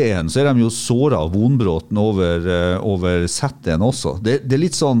over C1, så de jo såret av vonbråten over Z1 også. Det er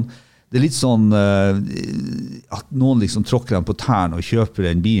litt sånn at noen liksom tråkker dem på tærne og kjøper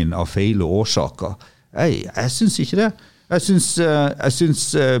den bilen av feil årsaker. Jeg synes ikke det. Jeg synes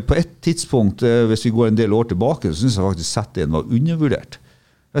på et tidspunkt, hvis vi går en del år tilbake, så synes jeg faktisk Z1 var undervurdert.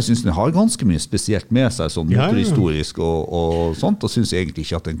 Jeg synes den har ganske mye spesielt med seg, sånn motorhistorisk og sånt, og synes egentlig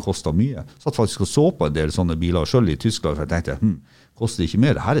ikke at den kostet mye. Satt faktisk og så på en del sånne biler selv i Tyskland, for jeg tenkte, koster det ikke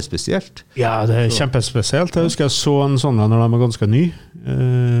mer? Det her spesielt. Ja, det kjempespesielt. Jeg husker jeg så en sånn når de var ganske ny.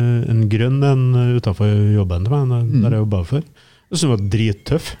 En grønn en utenfor jobben til meg, der jeg jobbet før. Jeg synes den var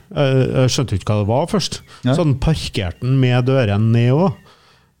drittøff. Jeg skjønte ikke hva det var først. Så den parkerte den med døren ned også.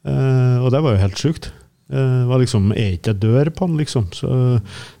 Og det var jo helt sykt. Det var liksom, ikke dør på den liksom. Så,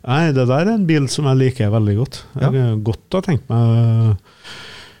 nei, det der en bil som jeg liker veldig godt. Jeg har godt å tenke meg...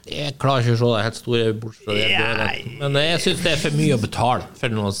 Jeg klarer ikke å se det helt store bort fra de dørene. Men jeg synes det for mye å betale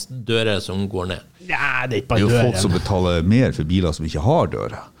for noen dører som går ned. Ja, det ikke bare jo døren. Folk som betaler mer for biler som ikke har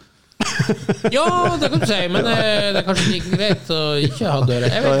dører. Ja, det kan du si, men det er kanskje like greit å ikke ha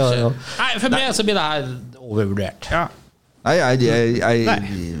dører. Jeg vet ikke. Nei, for meg så blir det her overvurdert. Ja. Nei.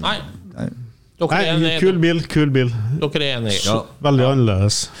 Nei, kul bil. Dere er enige. Ja. Veldig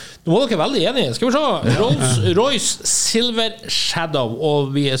annerledes. Nå var dere veldig enige. Skal vi se. Rolls-Royce Silver Shadow, og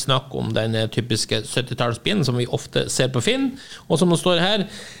vi snakker om den typiske 70-tallsbilen som vi ofte ser på Finn, og som det står her,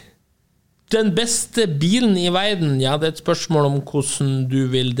 den beste bilen i verden, ja, det er et spørsmål om hvordan du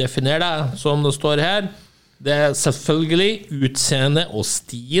vil definere det, som det står her. Det er selvfølgelig utseende og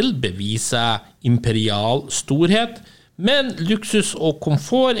stil beviser imperial storhet, men luksus og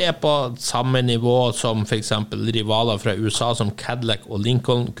komfort er på samme nivå som for eksempel rivaler fra USA som Cadillac og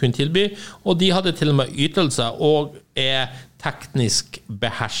Lincoln kunne tilby, og de hadde til og med ytelser og er teknisk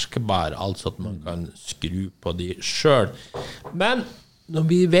beherskbar, altså at man kan skru på de selv. Men når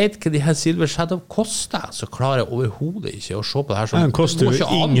vi vet hva de her Silver Shadow koster, så klarer jeg overhodet ikke å se på det her som... Den koster jo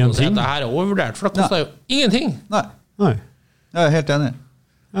ingenting. Det her er overvurdert, for det koster jo ingenting. Nei. Jeg er helt enig.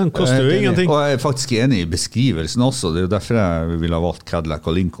 Den koster jo ingenting. Og jeg er faktisk enig i beskrivelsen også. Det er jo derfor jeg ville ha valgt Cadillac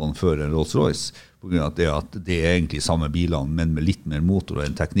og Lincoln før en Rolls-Royce. På grunn av at det er egentlig samme bilene, men med litt mer motor og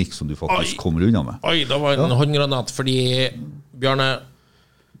en teknikk som du faktisk kommer unna med. Oi, det var en håndgranat, fordi Bjarne,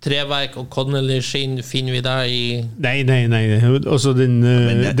 treverk og Connelly-skinn finner vi der i... Nei. Altså, den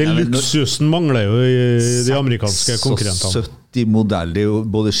luksusen mangler jo i de amerikanske konkurrentene. 70-modell, det er jo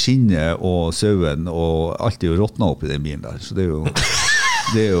både skinnet og sauen, og alt er jo råtnet opp i den bilen der, så det er jo...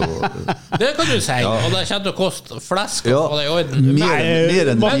 Det kan du si, og det kommer til å koste flesk og det er orden. Mer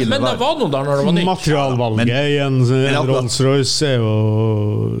enn bilen. Men det var noe der når det var nytt. Materialvalget i en Rolls-Royce er jo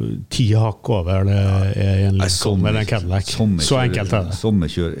 10 hakk over det er en Lincoln med en Cadillac. Så enkelt er det.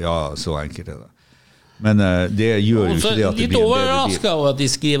 Ja, så enkelt er det. Men det gjør jo ikke det at det blir en bedre bil. Litt overrasket av at de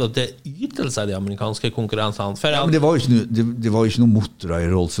skriver at det ytelse av de amerikanske konkurrensene. Ja, men det var jo ikke noe motorer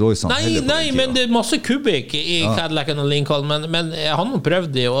i Rolls-Royce. Nei, men det er masse kubikk i Cadillac og Lincoln, men jeg har nå prøvd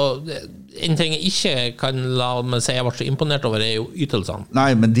de, og en ting jeg ikke kan la meg si jeg var så imponert over er jo ytelsene.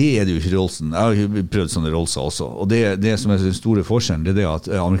 Nei, men det er det jo ikke Rollsen. Jeg har jo prøvd sånne Rollser også, og det som er den store forskjellen, det er det at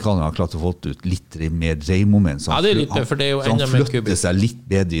amerikanerne har klart å få ut litt mer dreiemoment. Ja, det er litt, for det er jo enda mer kubikk. Så han flytter seg litt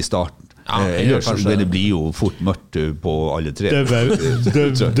bedre i starten. Ellers det blir jo fort mørkt på alle tre.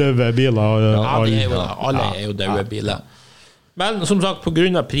 Døve biler. Ja, alle er jo døve biler. Men som sagt, på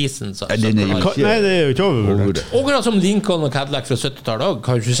grunn av prisen så Nei, det er jo ikke overvurdert. Akkurat som Lincoln og Cadillac fra 70-tallet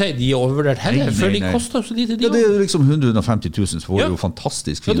kan du ikke si de er overvurdert heller, for de koster så lite. Ja, det er jo liksom 150 000, så får du jo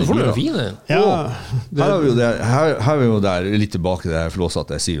fantastisk fine biler. Her er vi jo der litt tilbake til det her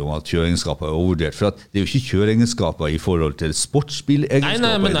flåsete jeg sier om at kjøreegenskaper er overvurdert, for at det er jo ikke kjøreegenskaper i forhold til sportsbilegenskaper.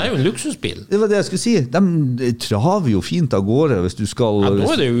 Nei, men det er jo en luksusbil. Det var det jeg skulle si. De traver jo fint av gårde hvis du skal... Ja,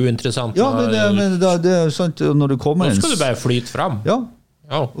 da er det jo uinteressant. Ja, men det er sant, når du kommer... Nå skal du bare flyte fram. Ja,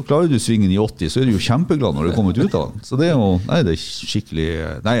 og klarer du svingen i 80, så er du jo kjempeglad når du kommer ut av den. Så det er jo, det er skikkelig...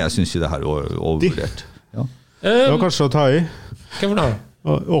 Nei, jeg synes ikke det her er overvurdert. Ja. Det var kanskje å ta i. Hva for noe?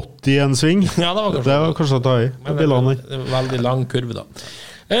 80 en sving. Ja, det var kanskje å ta i. Det er en veldig lang kurve da.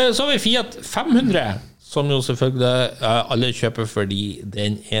 Så har vi Fiat 500, som jo selvfølgelig alle kjøper fordi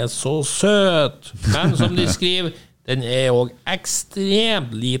den er så søt. Men som de skriver, den er også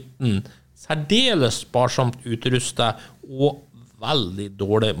ekstremt liten, særdeles sparsomt utrustet og veldig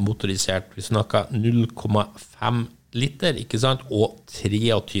dårlig motorisert. Vi snakker 0,5 liter, ikke sant? Og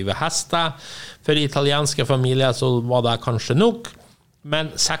 23 hester. For italienske familier så var det kanskje nok,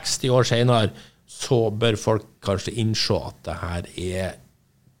 men 60 år senere så bør folk kanskje innse at det her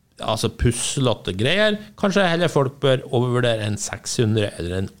altså pusselotte greier. Kanskje heller folk bør overvurdere en 600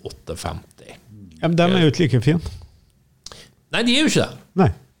 eller en 850. Ja, men de jo ikke like fine. Nei, de jo ikke det.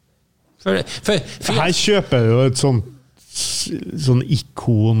 Nei. For her kjøper jeg jo et sånn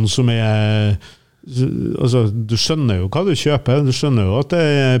ikon som altså, du skjønner jo hva du kjøper. Du skjønner jo at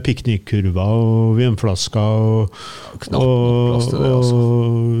det piknikkurver og vinflasker og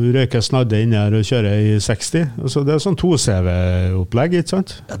røyker snadde inn her og kjører i 60. Altså, det sånn 2CV-opplegg, ikke sant?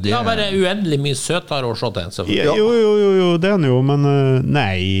 Ja, det er bare uendelig mye søtere å se til. Jo, det jo, men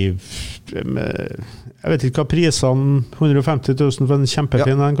nei, jeg vet ikke hva prisene, 150 000 for en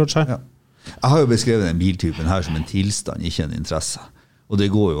kjempefin en, kanskje? Ja. Jeg har jo beskrevet den biltypen her som en tilstand, ikke en interesse. Og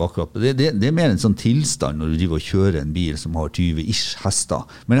det går jo akkurat det mer en sånn tilstand når du driver og kjører en bil som har 20-ish hester.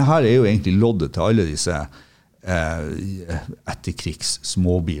 Men det her jo egentlig loddet til alle disse etterkrigs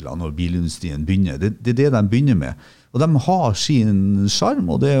småbiler når bilindustrien begynner. Det det de begynner med. Og de har sin skjerm,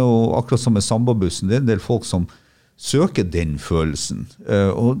 og det jo akkurat som med sambobussen. Det en del folk som søker den følelsen,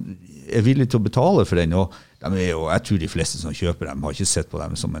 og villige til å betale for den. Og de jo, jeg tror de fleste som kjøper dem har ikke sett på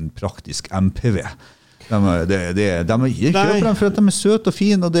dem som en praktisk MPV. De kjøper dem for at de søte og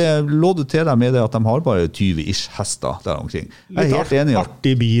fine, og det lådet til dem det at de har bare 20-ish hester der omkring. Jeg helt enig i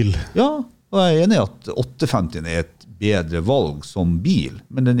artig bil. Ja, og jeg enig i at 850 et bedre valg som bil,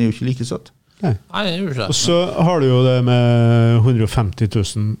 men den jo ikke like søt. Nei, det jo ikke. Og så har du jo det med 150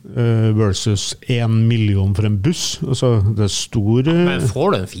 000 versus 1 million for en buss. Altså, det stor... Men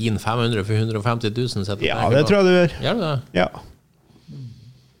får du en fin 500 for 150 000? Ja, det tror jeg du gjør. Gjør du det? Ja.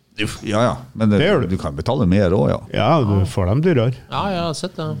 Ja, men du kan betale mer også, ja. Ja, du får dem dyrere. Ja, jeg har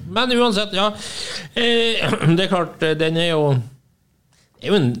sett det. Men uansett, ja. Det klart, den jo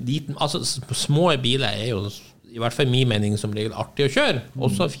en liten... Altså, små biler jo... I hvert fall min mening som regel artig å kjøre.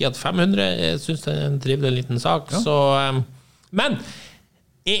 Også Fiat 500, jeg synes det en trivelig liten sak. Ja. Så, men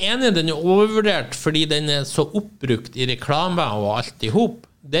jeg enig, den overvurdert fordi den så oppbrukt i reklame og alt i hop.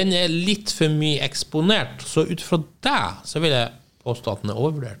 Den litt for mye eksponert, så ut fra det så vil jeg påstå at den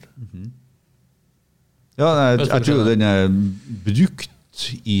overvurdert. Ja, jeg tror den brukt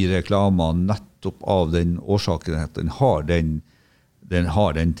i reklama nettopp av den årsaken at den har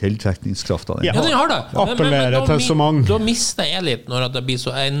den tiltrekningskraften. Ja, den har det. Appellerer til så mange. Da mister jeg litt når det blir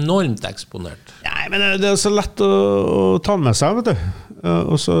så enormt eksponert. Nei, men det så lett å ta med seg, vet du.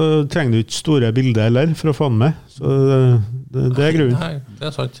 Og så trenger du ikke store bilder heller for å få den med. Så det grunnen. Nei,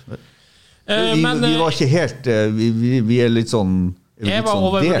 det sant. Vi var ikke helt... Vi litt sånn... Jeg var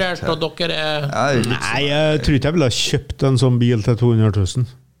overvurdert, og dere Nei, jeg tror ikke jeg ville ha kjøpt en sånn bil til 200 000.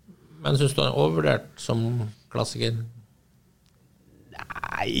 Men synes du den overvurdert som klassiker?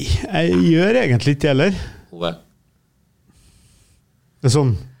 Nei, jeg gjør egentlig ikke heller. Ove? Det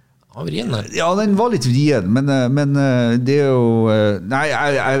sånn. Ja, den var litt vrien, men det jo... Nei,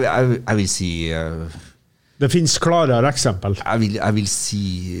 jeg vil si... Det finnes klarere eksempel. Jeg vil si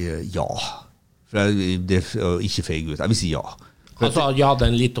ja. For det ikke feig ut. Jeg vil si ja. Altså, ja,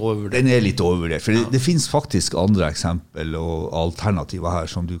 den litt overvurdert. Den litt overvurdert. For det finnes faktisk andre eksempel og alternativer her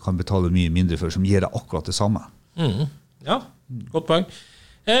som du kan betale mye mindre for, som gir deg akkurat det samme. Ja, godt poeng.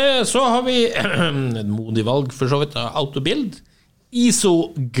 Så har vi et modig valg for så vidt av Autobild. ISO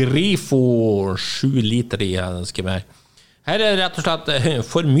Grifo 7 liter i skimmer. Her rett og slett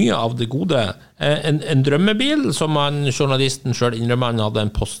for mye av det gode. En drømmebil som journalisten selv innrømmer han hadde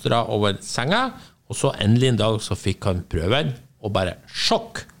en postra over senga, og så endelig en dag så fikk han prøven, og bare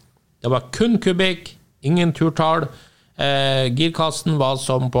sjokk. Det var kun kubikk, ingen turtall. Girkassen var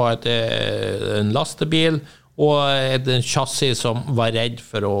som på en lastebil, og en chassis som var redd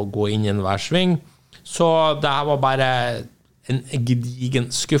for å gå inn i en hver sving. Så det her var bare en gedigen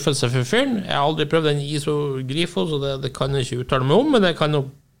skuffelse for fyren. Jeg har aldri prøvd en ISO Grifo, så det kan jeg ikke uttale meg om, men det kan jo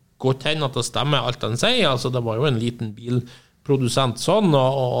godt hende at det stemmer alt han sier. Altså, det var jo en liten bilprodusent sånn,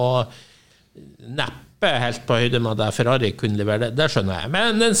 og neppe helt på høyde med det Ferrari kunne levere det skjønner jeg.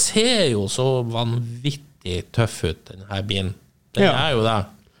 Men den ser jo så vanvittig tøff ut, denne bilen. Den jo det.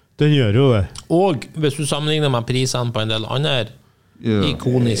 Den gjør jo det. Og hvis du sammenligner med prisene på en del andre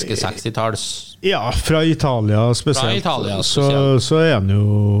ikoniske 60-talls... Ja, fra Italia spesielt. Så den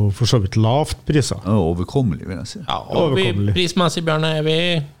jo for så vidt lavt priser. Overkommelig, vil jeg si. Ja, og prismessig, Bjørne, vi...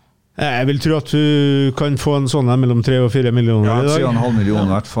 Jeg vil tro at du kan få en sånn mellom 3 og 4 millioner I dag. 3,5 millioner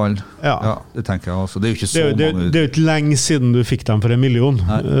I hvert fall. Ja, det tenker jeg også. Det jo ikke så mange. Det jo ikke lenge siden du fikk dem for 1 million.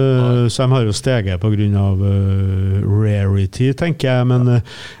 Så de har jo steget på grunn av rarity, tenker jeg. Men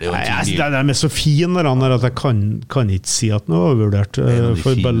de så fine at jeg kan ikke si at noe er overvurdert.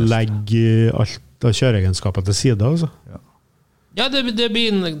 For bare legge alt av kjøreegenskaper til side, altså. Ja, det blir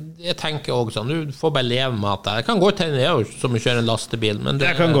jeg tenker også sånn, du får bare leve med at det kan gå til det jo som å kjøre en lastebil, men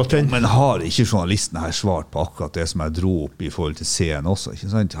det kan gå til. Men har ikke journalisten her svart på akkurat det som jeg dro opp I forhold til scenen også, ikke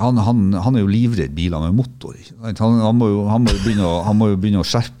sant? Han jo livredd biler med motor, ikke sant? Han må jo begynne å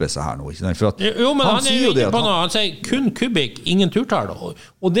skjerpe seg her nå, ikke sant? For at jo, men han jo ikke på noe, han sier kun kubikk, ingen turtall,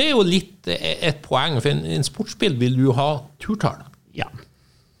 og det jo litt et poeng, for en sportsbil vil du ha turtall. Ja.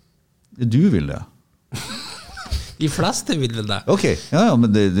 Du vil det? De fleste vil vel det. Ok, ja,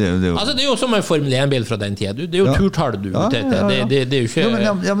 men det Altså, det jo som en Formel 1-bil fra den tiden. Det jo turtall du ute etter. Det jo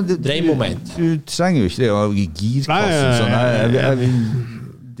ikke dreimoment. Du trenger jo ikke det av girkassen.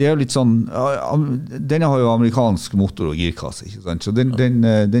 Det jo litt sånn... Denne har jo amerikansk motor og girkasse, ikke sant? Så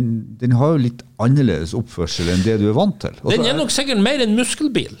den har jo litt annerledes oppførsel enn det du vant til. Den nok sikkert mer en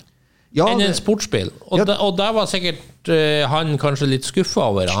muskelbil. enn en sportsbil. Og der var sikkert han kanskje litt skuffet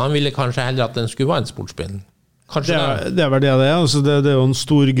over. Han ville kanskje heller at den skulle være en sportsbil. Det vel det altså det jo en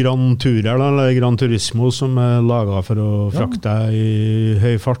stor Grand Tourer eller Grand Turismo som laget for å frakte I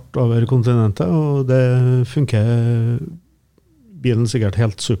høy fart over kontinentet, og det funker bilen sikkert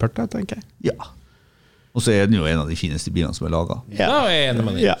helt supert, tenker jeg. Ja. Og så den jo en av de fineste bilene som laget. Ja, da jeg enig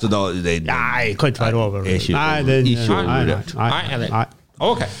med det. Så da, nei, kan ikke være over. Ikke overvurdert. Nei.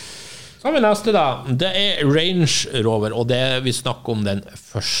 Ok. Så har vi neste da. Det Range Rover, og det vi snakker om den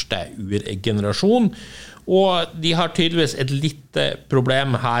første urgenerasjonen. Og de har tydeligvis et lite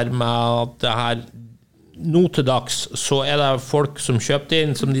problem her med at det her nå til dags så det folk som kjøpte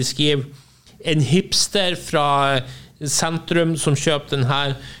inn, som de skriver, en hipster fra sentrum som kjøpte den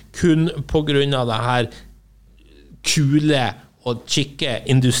her kun på grunn av det her kule og kikke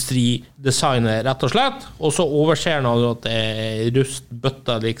industridesignet, rett og slett. Og så overser han at det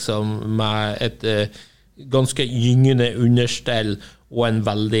rustbøtta liksom med et ganske gyngende understell og en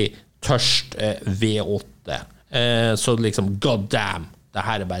veldig tørst V8. Så liksom, god damn, det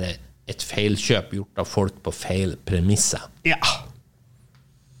her bare et feilkjøp gjort av folk på feil premisser. Ja.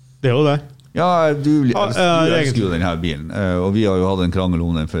 Det jo det. Ja, du elsker jo denne bilen, og vi har jo hatt en krangel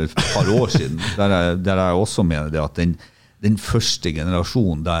om den for et par år siden, der jeg også mener det at den første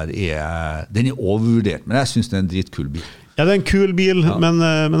generasjonen der den overvurdert, men jeg synes det en dritkul bil. Ja, det en kul bil, men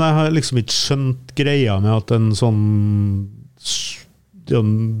jeg har liksom ikke skjønt greia med at en sånn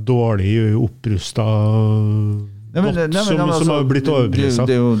dårlig opprustet som har blitt overpriset.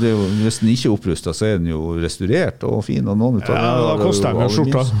 Det jo, hvis den ikke opprustet, så den jo restaurert og fin, og noen da koster den jo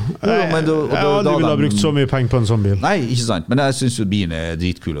skjorta. Du vil ha brukt så mye penger på en sånn bil. Nei, ikke sant, men jeg synes jo bilen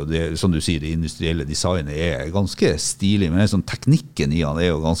dritkul, og det, som du sier, det industrielle designet ganske stilig, men sånn, teknikken I den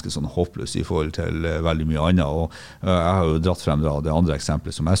jo ganske sånn håpløs I forhold til veldig mye annet, og jeg har jo dratt frem det andre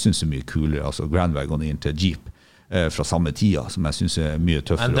eksempelet som jeg synes mye kulere, altså Grand Wagon inn til Jeep, fra samme tida, som jeg synes mye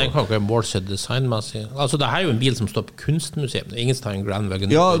tøffere. Men den kan ikke måle seg designmessig. Altså, det her jo en bil som står på kunstmuseum. Det ingen som tar en Grand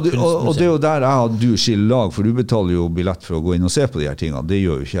Wagon. Ja, og det jo der jeg har du skiller lag, for du betaler jo billett for å gå inn og se på de her tingene. Det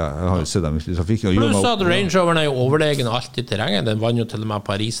gjør jo ikke jeg. Jeg har jo sett dem I trafikken. Pluss at Range Roveren jo overlegen alt I terrenget. Den vann jo til og med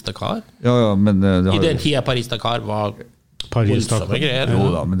Paris-Dakar. Ja, men... I den tida Paris-Dakar var voldsomme greier. Jo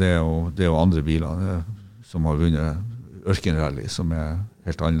da, men det jo andre biler som har vunnet ørkenrally, som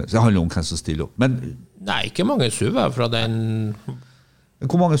helt annerledes. Det handler om hvem som stiller opp. Men nei, ikke mange SUV-er fra den...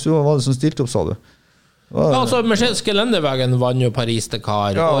 Hvor mange SUV var det som stilte opp, sa du? Altså, Mercedes Geländewagen vann jo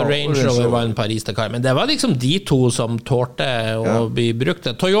Paris-Dakar, og Range Rover vann Paris-Dakar, men det var liksom de to som tårte å bli brukt.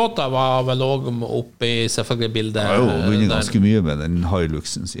 Toyota var vel også oppe I selvfølgelig bildet. Ja, jo, vunnet ganske mye med den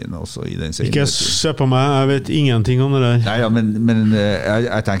Hiluxen sin også I den senere. Ikke se på meg, jeg vet ingenting om det der. Nei, ja, men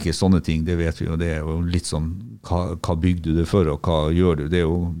jeg tenker sånne ting, det vet vi jo, det jo litt sånn, hva bygde du det for, og hva gjør du? Det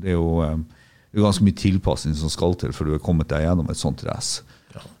jo ganske mye tilpassing som skal til for du har kommet deg gjennom et sånt race.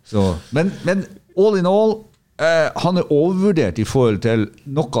 Så, men all in all, han overvurdert I forhold til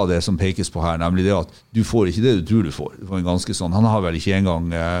noe av det som pekes på her, nemlig det at du får ikke det du tror du får. Du får en ganske sånn, han har vel ikke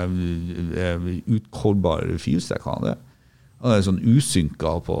engang utkodbar fyrstrekk, han det. Han sånn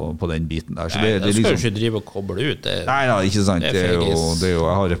usynka på den biten der. Så det skal liksom, jo ikke drive og koble ut. Nei, ikke sant. Det jo,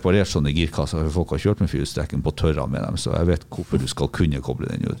 jeg har reparert sånne girkasser, for folk har kjørt med fyrstrekken på tørra med dem, så jeg vet hvorfor du skal kunne koble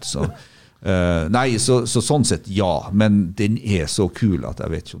den ut. Så nei, så sånn sett ja, men den så kul at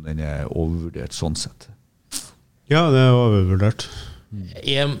jeg vet ikke om den overvurdert sånn sett. Ja, det overvurdert.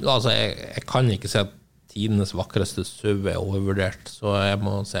 Jeg kan ikke si at tidenes vakreste SUV overvurdert, så jeg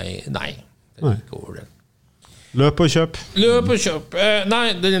må si nei, det er ikke overvurdert. Løp og kjøp. Nei,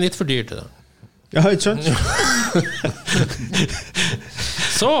 den er litt for dyr til det. Ja, ikke sant?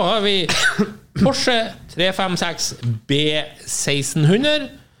 Så har vi Porsche 356 B1600,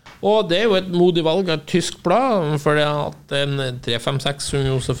 og det er jo et modig valg av et tysk blad, for det at en 356 som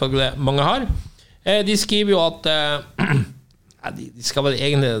jo selvfølgelig mange har. De skriver jo at de skal vel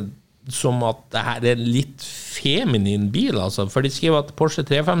egentlig som at det her er en litt feminin bil, altså, for de skriver at Porsche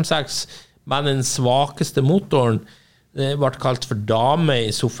 356 med den svakeste motoren det ble kalt for dame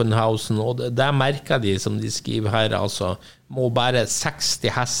i Zuffenhausen, og det merker de, som de skriver her, altså, må bare 60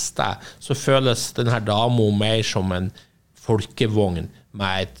 hester, så føles denne damo mer som en folkevogn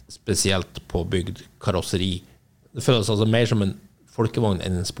med et spesielt påbygd karosseri. Det føles altså mer som en folkevogn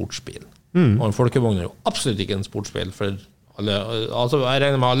enn en sportsbil. Og en folkevogn er jo absolutt ikke en sportsbil, for alle, altså, jeg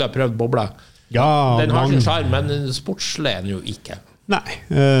regner med alle har prøvd bobla. Ja, den har sin charme, men sportslig er den jo ikke. Nei,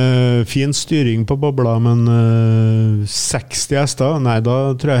 fin styring på bobla, men 60 hester, nei,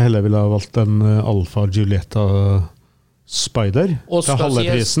 da tror jeg heller ville ha valgt en Alfa Giulietta Spider til halve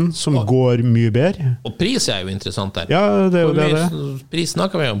prisen, som går mye bedre. Og pris er jo interessant der. Ja, det er jo det. Pris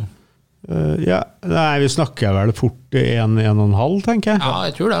snakker vi om? Ja, nei, vi snakker vel fort 1,5, tenker jeg. Ja,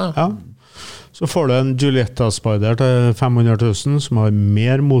 jeg tror det. Ja. Så får du en Giulietta Spider til 500 000, som har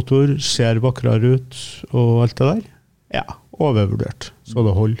mer motor, ser vakrere ut, og alt det der. Ja, overvurdert, så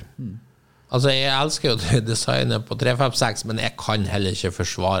det holder. Altså, jeg elsker jo det designet på 356, men jeg kan heller ikke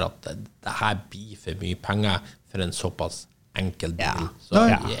forsvare at det her blir for mye penger for en såpass enkel bil. Så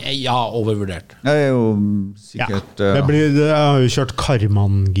ja, overvurdert. Det er jo sikkert... Ja. Jeg har jo kjørt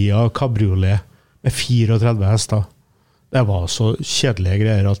Karmann-Gia Cabriolet med 34 hester. Det var så kjedelige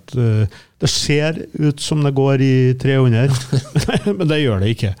greier at det ser ut som det går i 300, men det gjør det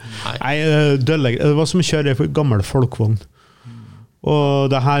ikke. Nei, det var som å kjøre en gammel folkevogn. Og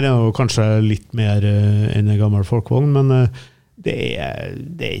det her er jo kanskje litt mer enn en gammel folkevogn, men det er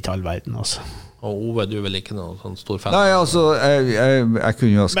ikke all verden, altså. Og Ove, du er vel ikke noen sånn stor fan? Nei, altså, jeg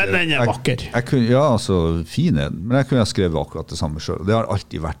kunne jo ha skrevet... Men den er vakker. Ja, altså, fin er den, men jeg kunne ha skrevet akkurat det samme selv. Det har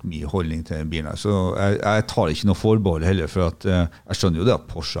alltid vært mye holdning til den bilen her, så jeg tar ikke noe forbehold heller, for at jeg skjønner jo det at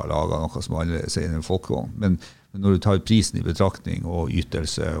Porsche har laget noe som alle sier en folkevogn, men når du tar prisen i betraktning og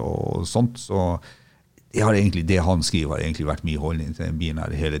ytelse og sånt, så det han skriver har egentlig vært mye holdning til den bilen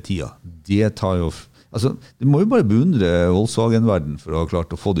her hele tiden. Det tar jo... Altså, du må jo bare beundre Volkswagen-verden for å ha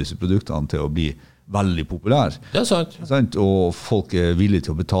klart å få disse produktene til å bli veldig populære. Det er sant. Og folk er villige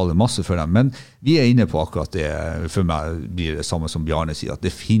til å betale masse for dem. Men vi er inne på akkurat det, for meg blir det samme som Bjarne sier, at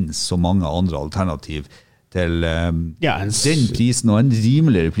det finnes så mange andre alternativ til den prisen, og en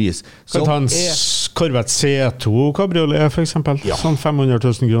rimeligere pris. Kan ta en Corvette C2 Cabriolet, for eksempel. Ja. Sånn 500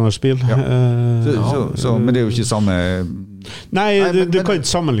 000 kroners bil. Ja. Men det er jo ikke samme... Nei, du kan ikke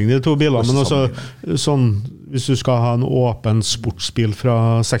sammenligne de to bilene, men også sånn, hvis du skal ha en åpen sportsbil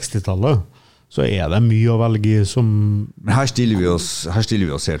fra 60-tallet, så er det mye å velge i som... Men her stiller vi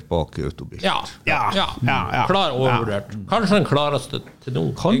oss helt bak autobil. Ja. Klar overvurdert. Kanskje den klareste til nå.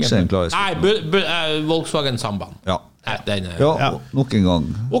 Nei, Volkswagen Samband. Ja. Nok en gang.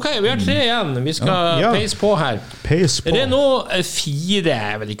 Ok, vi har 3 igjen. Vi skal peise på her. Renault 4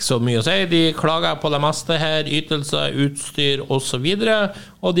 er vel ikke så mye å si. De klager på det meste her, ytelser, utstyr og så videre,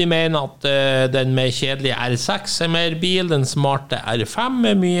 og de mener at den med kjedelige R6 er mer bil, den smarte R5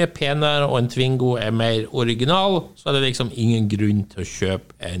 er mye penere, og en Twingo er mer original, så er det liksom ingen grunn til å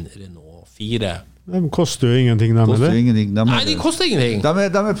kjøpe en Renault 4. De koster jo ingenting, Nei, de koster ingenting. De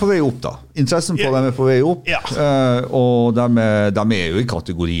er på vei opp, da. Interessen på dem er på vei opp, og de er jo i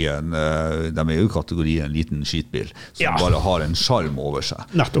kategorien liten skitbil, som bare har en charm over seg.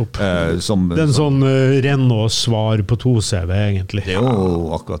 Nettopp. Det er en sånn Renault-svar på 2CV, egentlig. Det er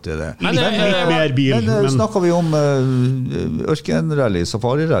jo akkurat det. Litt mer bil. Men snakker vi om ørkenrally,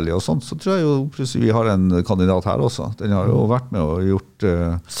 safari-rally og sånt, så tror jeg jo plutselig vi har en kandidat her også. Den har jo vært med og gjort...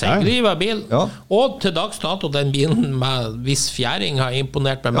 Seigriva bil. Ja. Og til dags dato, den bilen med viss fjæring har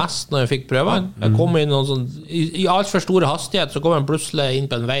imponert meg mest når jeg fikk prøven. Jeg kom inn i alt for store hastighet, så kom jeg plutselig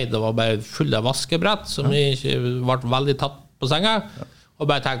inn på en vei, det var bare full av vaskebrett, som ikke ble veldig tatt på senga. Og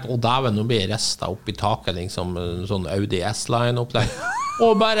bare tenkte, dæven, nå blir jeg restet opp i taket, liksom, sånn Audi S-Line-opplegg.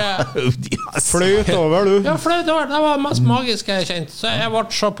 Og bare fløyt over, du. Ja, fløyt over. Det var mest magisk jeg kjent. Så jeg ble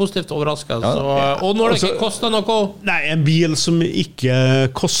så positivt overrasket. Og når det ikke kostet noe... Nei, en bil som ikke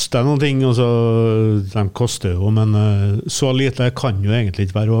koster noen ting, de koster jo, men så lite kan jo egentlig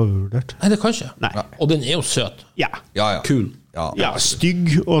ikke være overvurdert. Nei, det kan ikke. Nei. Og den er jo søt. Ja. Kul. Ja,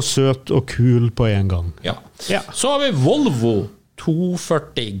 stygg og søt og kul på en gang. Ja. Så har vi Volvo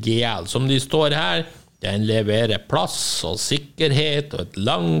 240 GL, som de står her. Den leverer plass og sikkerhet og et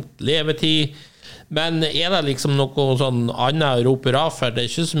langt levetid. Men det liksom noe sånn annet å rope av for? Det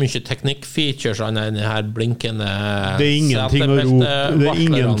ikke så mye teknikkfeatures annet enn her blinkende det er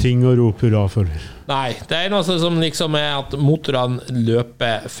ingenting å rope av for. Nei, det eneste som liksom at motorene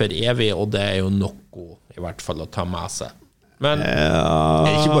løper for evig, og det jo noe i hvert fall å ta med seg. Men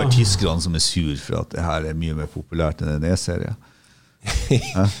det ikke bare tyskerne som sur for at det her mye mer populært enn en E-serie.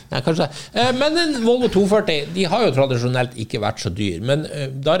 Nei, kanskje. Men en Volvo 240, de har jo tradisjonelt ikke vært så dyr, men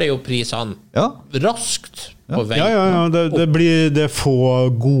der jo prisene raskt på vei. Ja, det få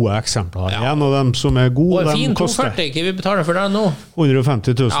gode eksempler. En av dem som gode, og en fin 240, hva vi betaler for det nå?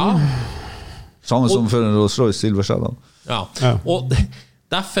 150 000. Samme som for en Rolls-Royce Silver Shadow. Ja, og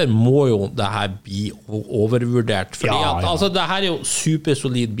derfor må jo det her bli overvurdert, fordi at, altså, det her jo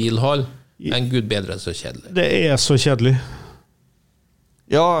supersolid bilhold, men Gud bedre så kjedelig. Det så kjedelig.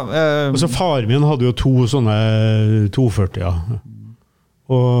 Ja, altså far min hadde jo 2 sånne 240,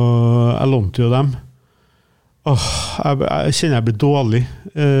 og jeg lånte jo dem. Jeg kjenner jeg blir dårlig.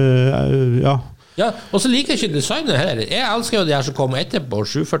 Ja, og så liker jeg ikke designet heller. Jeg elsker jo de her som kommer etterpå,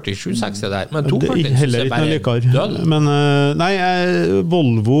 740, 760 der, men 240 synes jeg bare død. Men nei,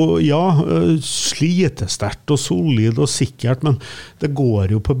 Volvo, slitesterkt og solid og sikkert, men det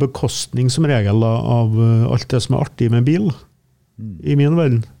går jo på bekostning som regel av alt det som artig med bil. I min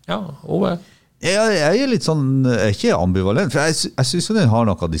verden. Ja, Ove. Jeg litt sånn, ikke ambivalent, for jeg synes jo den har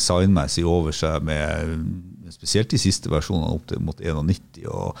noe designmessig over seg med spesielt de siste versjonene opp til mot 91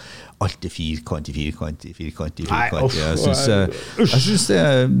 og alt firkant. Jeg synes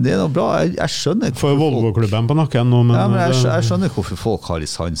det noe bra. Jeg skjønner for Volvo-klubben på nakken nå, men jeg skjønner hvorfor folk har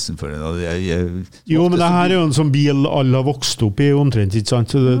litt sansen for den. Jo, men det her jo en sånn bil alle har vokst opp I omtrent, ikke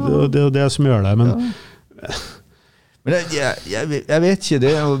sant? Det det som gjør det, men Men jeg vet ikke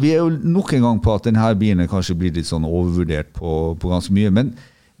det, og vi jo nok en gang på at denne bilen kanskje blir litt sånn overvurdert på ganske mye, men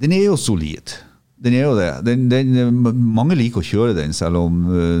den jo solid. Den jo det. Mange liker å kjøre den, selv om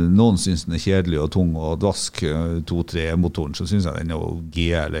noen synes den kjedelig og tung og dvask 2.3-motoren, så synes jeg den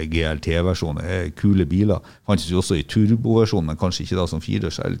GLT-versjonen kule biler. Fantes jo også I turboversjonen, men kanskje ikke da som 4,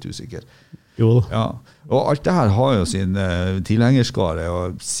 så jeg litt usikker. Jo. Ja. Og alt det her har jo sin tilhengerskare,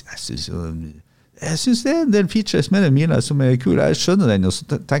 og jeg synes det en del features med den bilen som kule. Jeg skjønner den, og så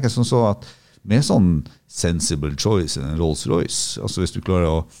tenker jeg sånn så at med sånn sensible choice en Rolls-Royce, altså hvis du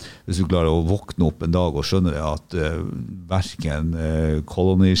klarer å våkne opp en dag og skjønne det at hverken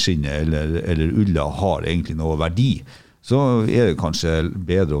kolonniskinnet eller ulla har egentlig noe verdi, så det kanskje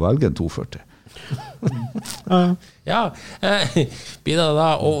bedre å velge en 240. Ja, blir det da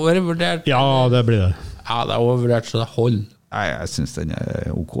overvurdert? Ja, det blir det. Ja, det overvurdert, så det holder. Nei, jeg synes den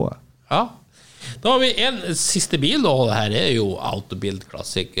ok. Ja. Da har vi en siste bil, og det her jo Autobild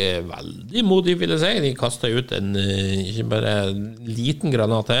Classic, veldig modig vil jeg si. De kastet ut en, ikke bare en liten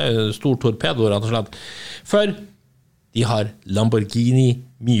granat, en stor torpedo rett og slett. For de har Lamborghini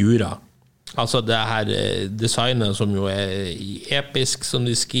Miura. Altså det her designet som jo episk som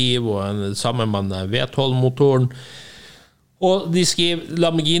de skriver, og sammen med V12-motoren. Og de skriver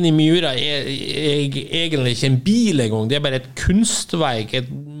Lamborghini Miura egentlig ikke en bil en gang, det bare et kunstverk, et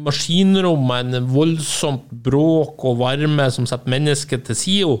maskinrom med en voldsomt bråk og varme som setter mennesket til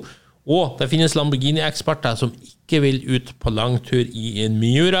side. Og det finnes Lamborghini-eksperter som ikke vil ut på langtur I en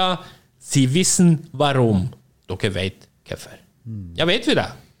Miura. Sie wissen warum. Dere vet hvorfor. Ja, vet vi det?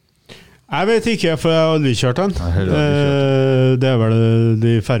 Jeg vet ikke, for jeg har aldri kjørt den. Det vel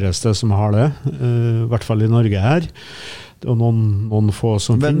de færreste som har det, I hvert fall I Norge her. Det noen få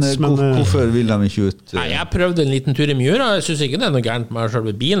som finnes. Men hvorfor vil de ikke ut? Nei, jeg prøvde en liten tur I Miura. Jeg synes ikke det noe gærent med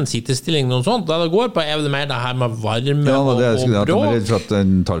selve bilen, sittestilling, noe sånt. Det går på vel mer det her med varme og bråk. At de redd for at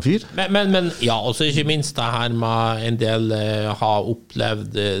den tar fyr? Men ja, også ikke minst det her med en del har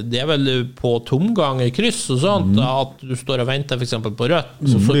opplevd, det vel på tomgang I kryss og sånt, at du står og venter for eksempel på rødt,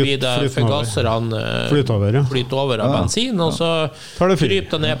 så blir det forgasserne flyter over av bensin, og så kryper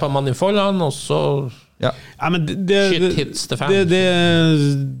det ned på manifoldene, og så Ja, men det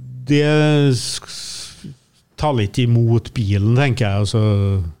tar litt imot bilen, tenker jeg. Altså,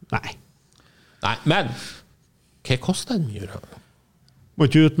 nei, men hva koster den Miura? Må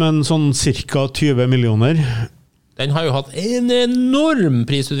ikke ut med en sånn cirka 20 millioner. Den har jo hatt en enorm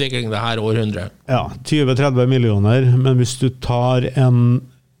prisutvikling det her århundret. Ja, 20-30 millioner, men hvis du tar en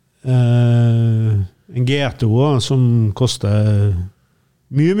GTO som koster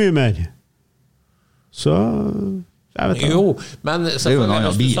mye mer, så jeg vet ikke. Jo, men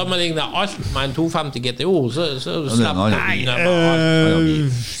selvfølgelig hvis du sammenligner alt med en 250 GTO, så slipper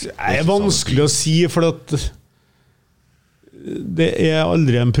det vanskelig å si, for at Det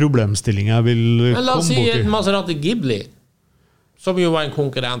aldri en problemstilling jeg vil Men la oss komme si bort i. Maserati Ghibli, som jo var en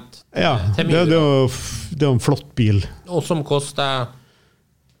konkurrent. Ja, til det er Miura, jo en flott bil. og som koster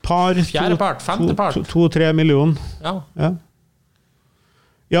Fjerdepart, femtepart. 2-3 millioner. ja.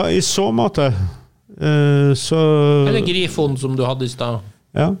 Ja, i så måte. Så Eller Grifon, som du hadde i stad.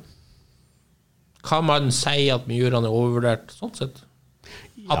 Ja. Kan man si at Miuraen er overvurdert, sånn sett?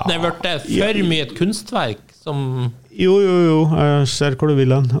 At den er blitt for mye et kunstverk, som... Jo, jeg ser hvor du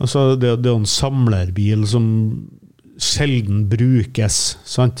vil hen. Altså, det er en samlerbil som sjelden brukes,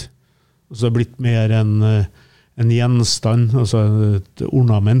 sant? Altså, det er blitt mer en gjenstand, altså et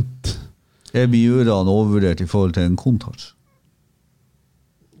ornament. Miuraen overvurdert i forhold til en Countach?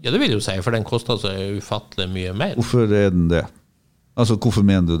 Ja, det vil jeg jo si, for den koster så ufattelig mye mer. Hvorfor den det? Altså, hvorfor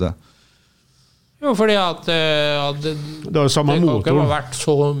mener du det? Jo, fordi at det er samme det kan motor. ikke ha vært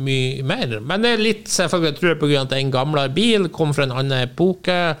så mye mer. Men det er litt, selvfølgelig, jeg tror på grunn av at det er en gamlere bil, kom fra en annen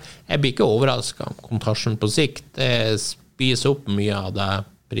epoke. Jeg blir ikke overrasket om Countach på sikt. Det spiser opp mye av det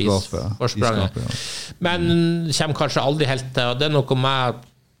prisforspranget. Men kommer kanskje aldri helt til, og det er noe med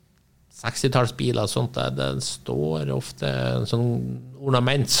 60-tallsbiler og sånt, det står ofte en sånn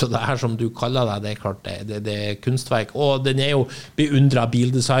ornament, så det her som du kaller det, det er klart det er kunstverk, og den er jo beundret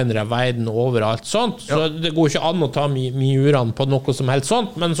bildesignere verden overalt sånt, så det går ikke an å ta Miuraen på noe som helst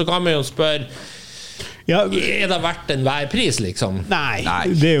sånt, men så kan man jo spørre, er det verdt enhver pris, liksom? Nei,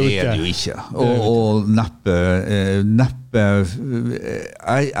 det er jo ikke. Og neppe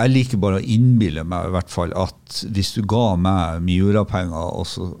jeg liker bare å innbille meg i hvert fall at hvis du ga meg Miura-penger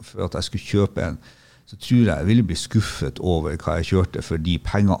også for at jeg skulle kjøpe en, så tror jeg ville bli skuffet over hva jeg kjørte for de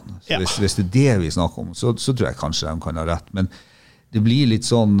pengene. Så hvis det er det vi snakker om, så tror jeg kanskje de kan ha rett. Men det blir litt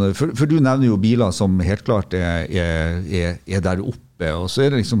sånn, for du nevner jo biler som helt klart er der oppe, og så er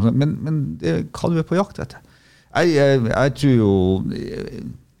det liksom, men det kan vi på jakt etter. Jeg tror jo,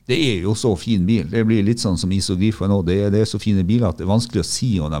 det er jo så fin bil. Det blir litt sånn som Isogrifo nå. Det er så fine biler at det er vanskelig å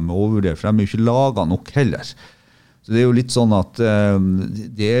si om de er overvurdert, for de er jo ikke laget nok heller. Så det er jo litt sånn at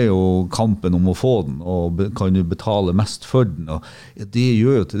det er jo kampen om å få den, og kan du betale mest for den. Og det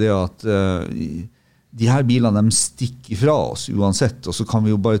gjør jo til det at de her bilene, de stikker fra oss uansett, og så kan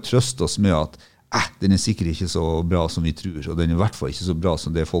vi jo bare trøste oss med at den er sikkert ikke så bra som vi tror, og den er i hvert fall ikke så bra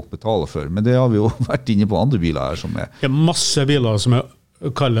som det folk betaler for. Men det har vi jo vært inne på andre biler her som er... Det er masse biler som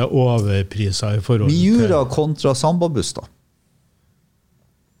jeg kaller overpriser i forhold til... Miura kontra Sambabuss da?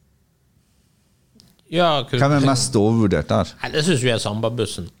 Ja, hvem er mest overvurdert der? Det synes vi er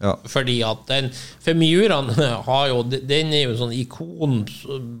Sambabussen. Ja. Fordi at for Miuraen har jo, den er jo sånn ikon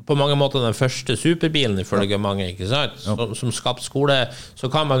på mange måter den første superbilen ifølge mange, ikke sant? Som skapt skole, så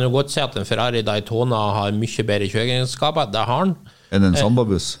kan man jo godt si at en Ferrari Daytona har mye bedre kjøreegenskaper, det har den. Enn en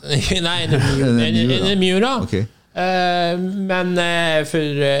Sambabuss? Nei, en Miura. Okay.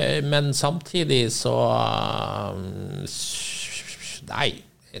 Men samtidig så nei.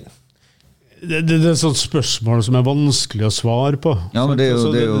 Det er et sånt spørsmål som er vanskelig å svare på. Ja, men det er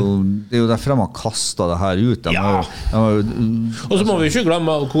jo derfor de har kastet det her ut. Og så må vi ikke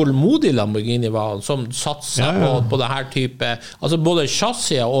glemme hvor modig Lamborghini var, som satset på det her type, altså både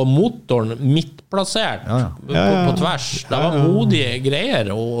chassis og motoren midtplassert på tvers. Det var modige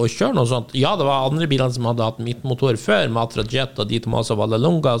greier å kjøre noe sånt. Ja, det var andre biler som hadde hatt midtmotor før, Matra Jet og Di Tomaso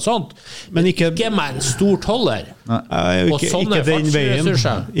Vallelonga og sånt. Men ikke med en stor toller.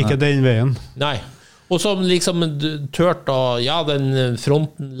 Ikke den veien. Nei. Og som liksom tørt og den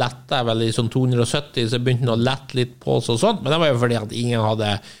fronten lette vel i sånn 270, så begynte den å lette litt på oss og sånt, men det var jo fordi at ingen hadde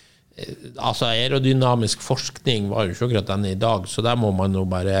altså aerodynamisk forskning var jo ikke akkurat den i dag, så der må man jo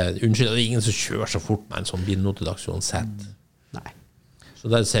bare unnskylde, det er ingen som kjører så fort med en sånn bil nå til dags uansett. Nei.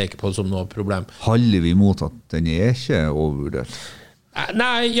 Så det ser jeg ikke på som noe problem. Holder vi imot at den er ikke overvurdert?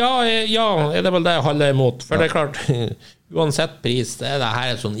 Nei, er det vel det jeg holder imot, for det er klart uansett pris, det er det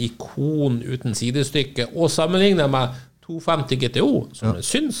her et sånn ikon uten sidestykke, og sammenlignet med 250 GTO, som jeg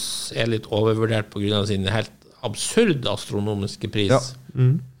synes er litt overvurdert på grunn av sin helt absurd astronomiske pris,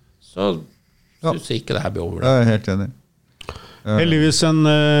 så synes jeg ikke det her blir overvurdert. Jeg er helt enig. Heldigvis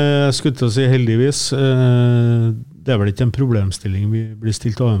jeg skulle til å si heldigvis, det er vel ikke en problemstilling vi blir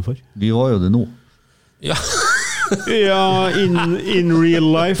stilt ovenfor. Vi var jo det nå. Ja. Ja, in real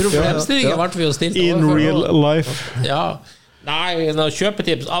life. Problemstillingen ble vi jo stilt in real life. Ja. Nei, noen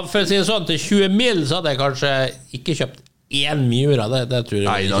kjøpetips. For å si det sånn, til 20 mil så hadde jeg kanskje ikke kjøpt én Miura, det tror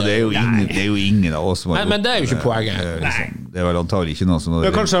jeg. Nei, det er jo ingen av oss som har gjort. Men det er jo ikke poenget. Det er vel antagelig ikke noe som...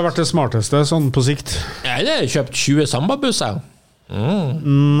 Det kanskje har vært det smarteste, sånn på sikt. Ja, jeg har kjøpt 20 Sambabusser.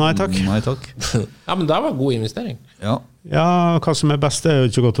 Nei takk. Nei takk. Ja, men det var god investering. Ja. Ja, hva som best er jo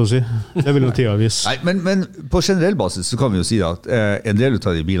ikke godt å si. Det vil jo tida vise. Nei, men på generell basis så kan vi jo si at en del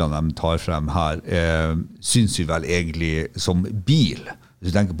av de bilene de tar frem her, synes vi vel egentlig som bil.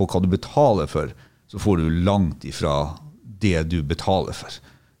 Hvis du tenker på hva du betaler for, så får du langt ifra det du betaler for.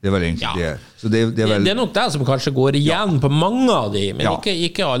 Det vel egentlig det. Så det er vel... Det nok det som kanskje går igjen på mange av de, men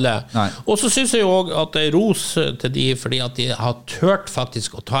ikke alle. Nei. Og så synes jeg jo også at det er ros til de, fordi at de har tørt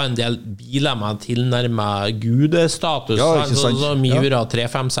faktisk å ta en del biler med tilnærmet gudestatus, så Miura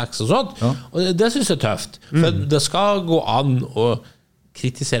 356 og sånt. Og det synes jeg er tøft. For det skal gå an å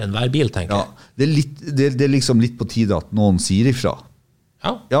kritisere enhver bil, tenker jeg. Det er liksom litt på tide at noen sier ifra.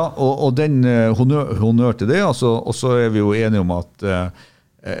 Ja, og den honnør til det, og så er vi jo enige om at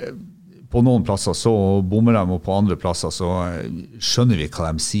på noen plasser så bommer de, og på andre plasser så skjønner vi hva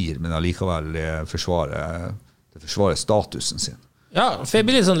de sier, men allikevel forsvarer statusen sin. Ja, for jeg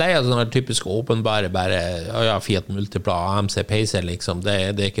blir litt sånn lei av sånne typiske åpenbare Fiat Multipla, AMC Pacer liksom, det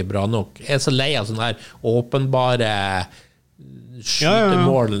er ikke bra nok. Jeg er så lei av sånne her åpenbare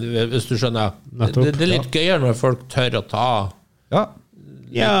skytemål, hvis du skjønner. Det er litt gøyere når folk tør å ta.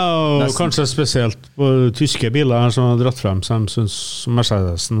 Ja, og kanskje spesielt på tyske biler her som har dratt frem, som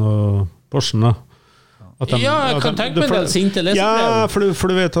Mercedesen og Porschen da. Jeg kan tenke meg det sinte lesebrev. Ja,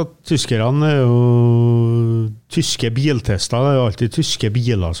 for du vet at tyskerne er jo tyske biltester, det er jo alltid tyske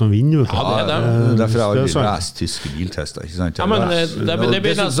biler som vinner. Ja, det er det. Derfor har jeg aldri lest tyske biltester, ikke sant? Ja, men det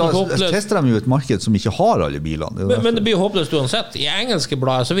blir nesten håpløst. Tester de jo et marked som ikke har alle bilene. Men det blir håpløst uansett. I engelske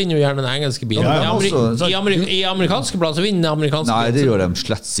blad så vinner jo gjerne den engelske bilen. I amerikanske blad så vinner den amerikanske bilen. Nei, det gjør de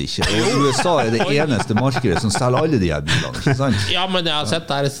slett ikke. USA er det eneste markedet som selger alle de her bilene, ikke sant? Ja, men jeg har sett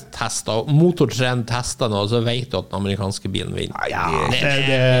deres tester, motortrend tester og så vet du at den amerikanske bilen vinner. Det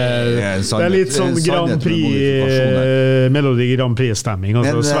er litt sånn Grand Prix, Melodi Grand Prix-stemming.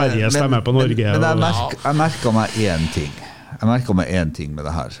 Altså Sverige stemmer på Norge. Men jeg merker meg en ting. Jeg merker meg en ting med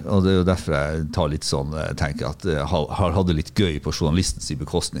det her, og det er jo derfor jeg tar litt sånn, tenker at jeg har hatt det litt gøy på journalistens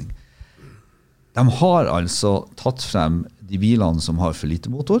bekostning. De har altså tatt frem de bilene som har for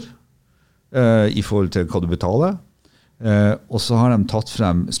lite motor, i forhold til hva du betaler, og så har de tatt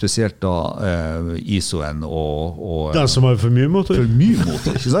frem spesielt da ISOen og den som har for mye motor. For mye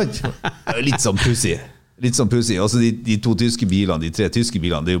motor, ikke sant? Litt sånn pussig. Altså de to tyske bilene, de tre tyske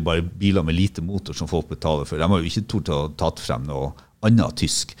bilene, det er jo bare biler med lite motor som folk betaler for. De har jo ikke tort å tatt frem noe annet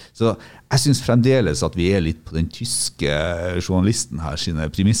tysk. Så jeg synes fremdeles at vi er litt på den tyske journalisten her sine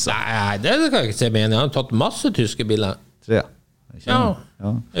premisser. Nei, det kan jeg ikke se med. Jeg har tatt masse tyske biler. 3.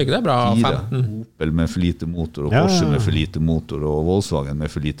 Er ikke det bra? 4. 15. Opel med for lite motor, og Porsche med for lite motor, og Volkswagen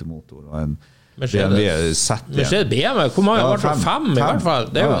med for lite motor, og en BMW Z1. Mercedes BMW, hvor mange har vært? 5 i hvert fall.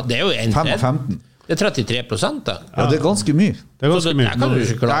 Det er jo en 5 og 15. Det er 33%. Ja, det er ganske mye. Det er ganske mye. Kan du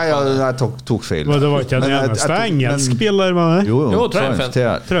ikke klare. Nei, jeg tok feil. Det var ikke en eneste engelsk bil der, var det? Jo,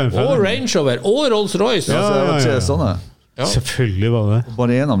 Triumph. Og Range Rover, og Rolls Royce. Ja, det var 3 sånne. Selvfølgelig var det.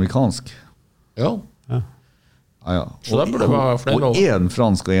 Bare en amerikansk. Ja. Så da burde det være flere og en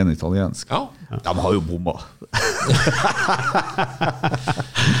fransk og en italiensk. De har jo bomma.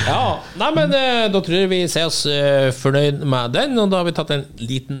 Nei, men da tror jeg vi ser oss fornøyd med den, og da har vi tatt en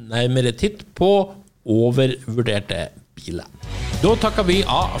liten nærmere titt på overvurderte biler. Da takker vi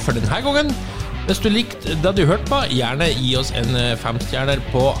av for denne gangen. Hvis du likte det du hørte på, gjerne gi oss en 5-stjerner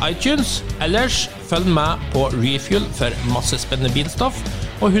på iTunes. Ellers følg med på Refuel for masse spennende bilstoff.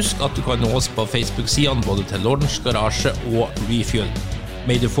 Og husk at du kan nå oss på Facebook-sidene både til Lordens Garasje og Refuel.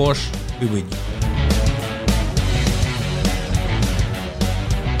 May the force be with you.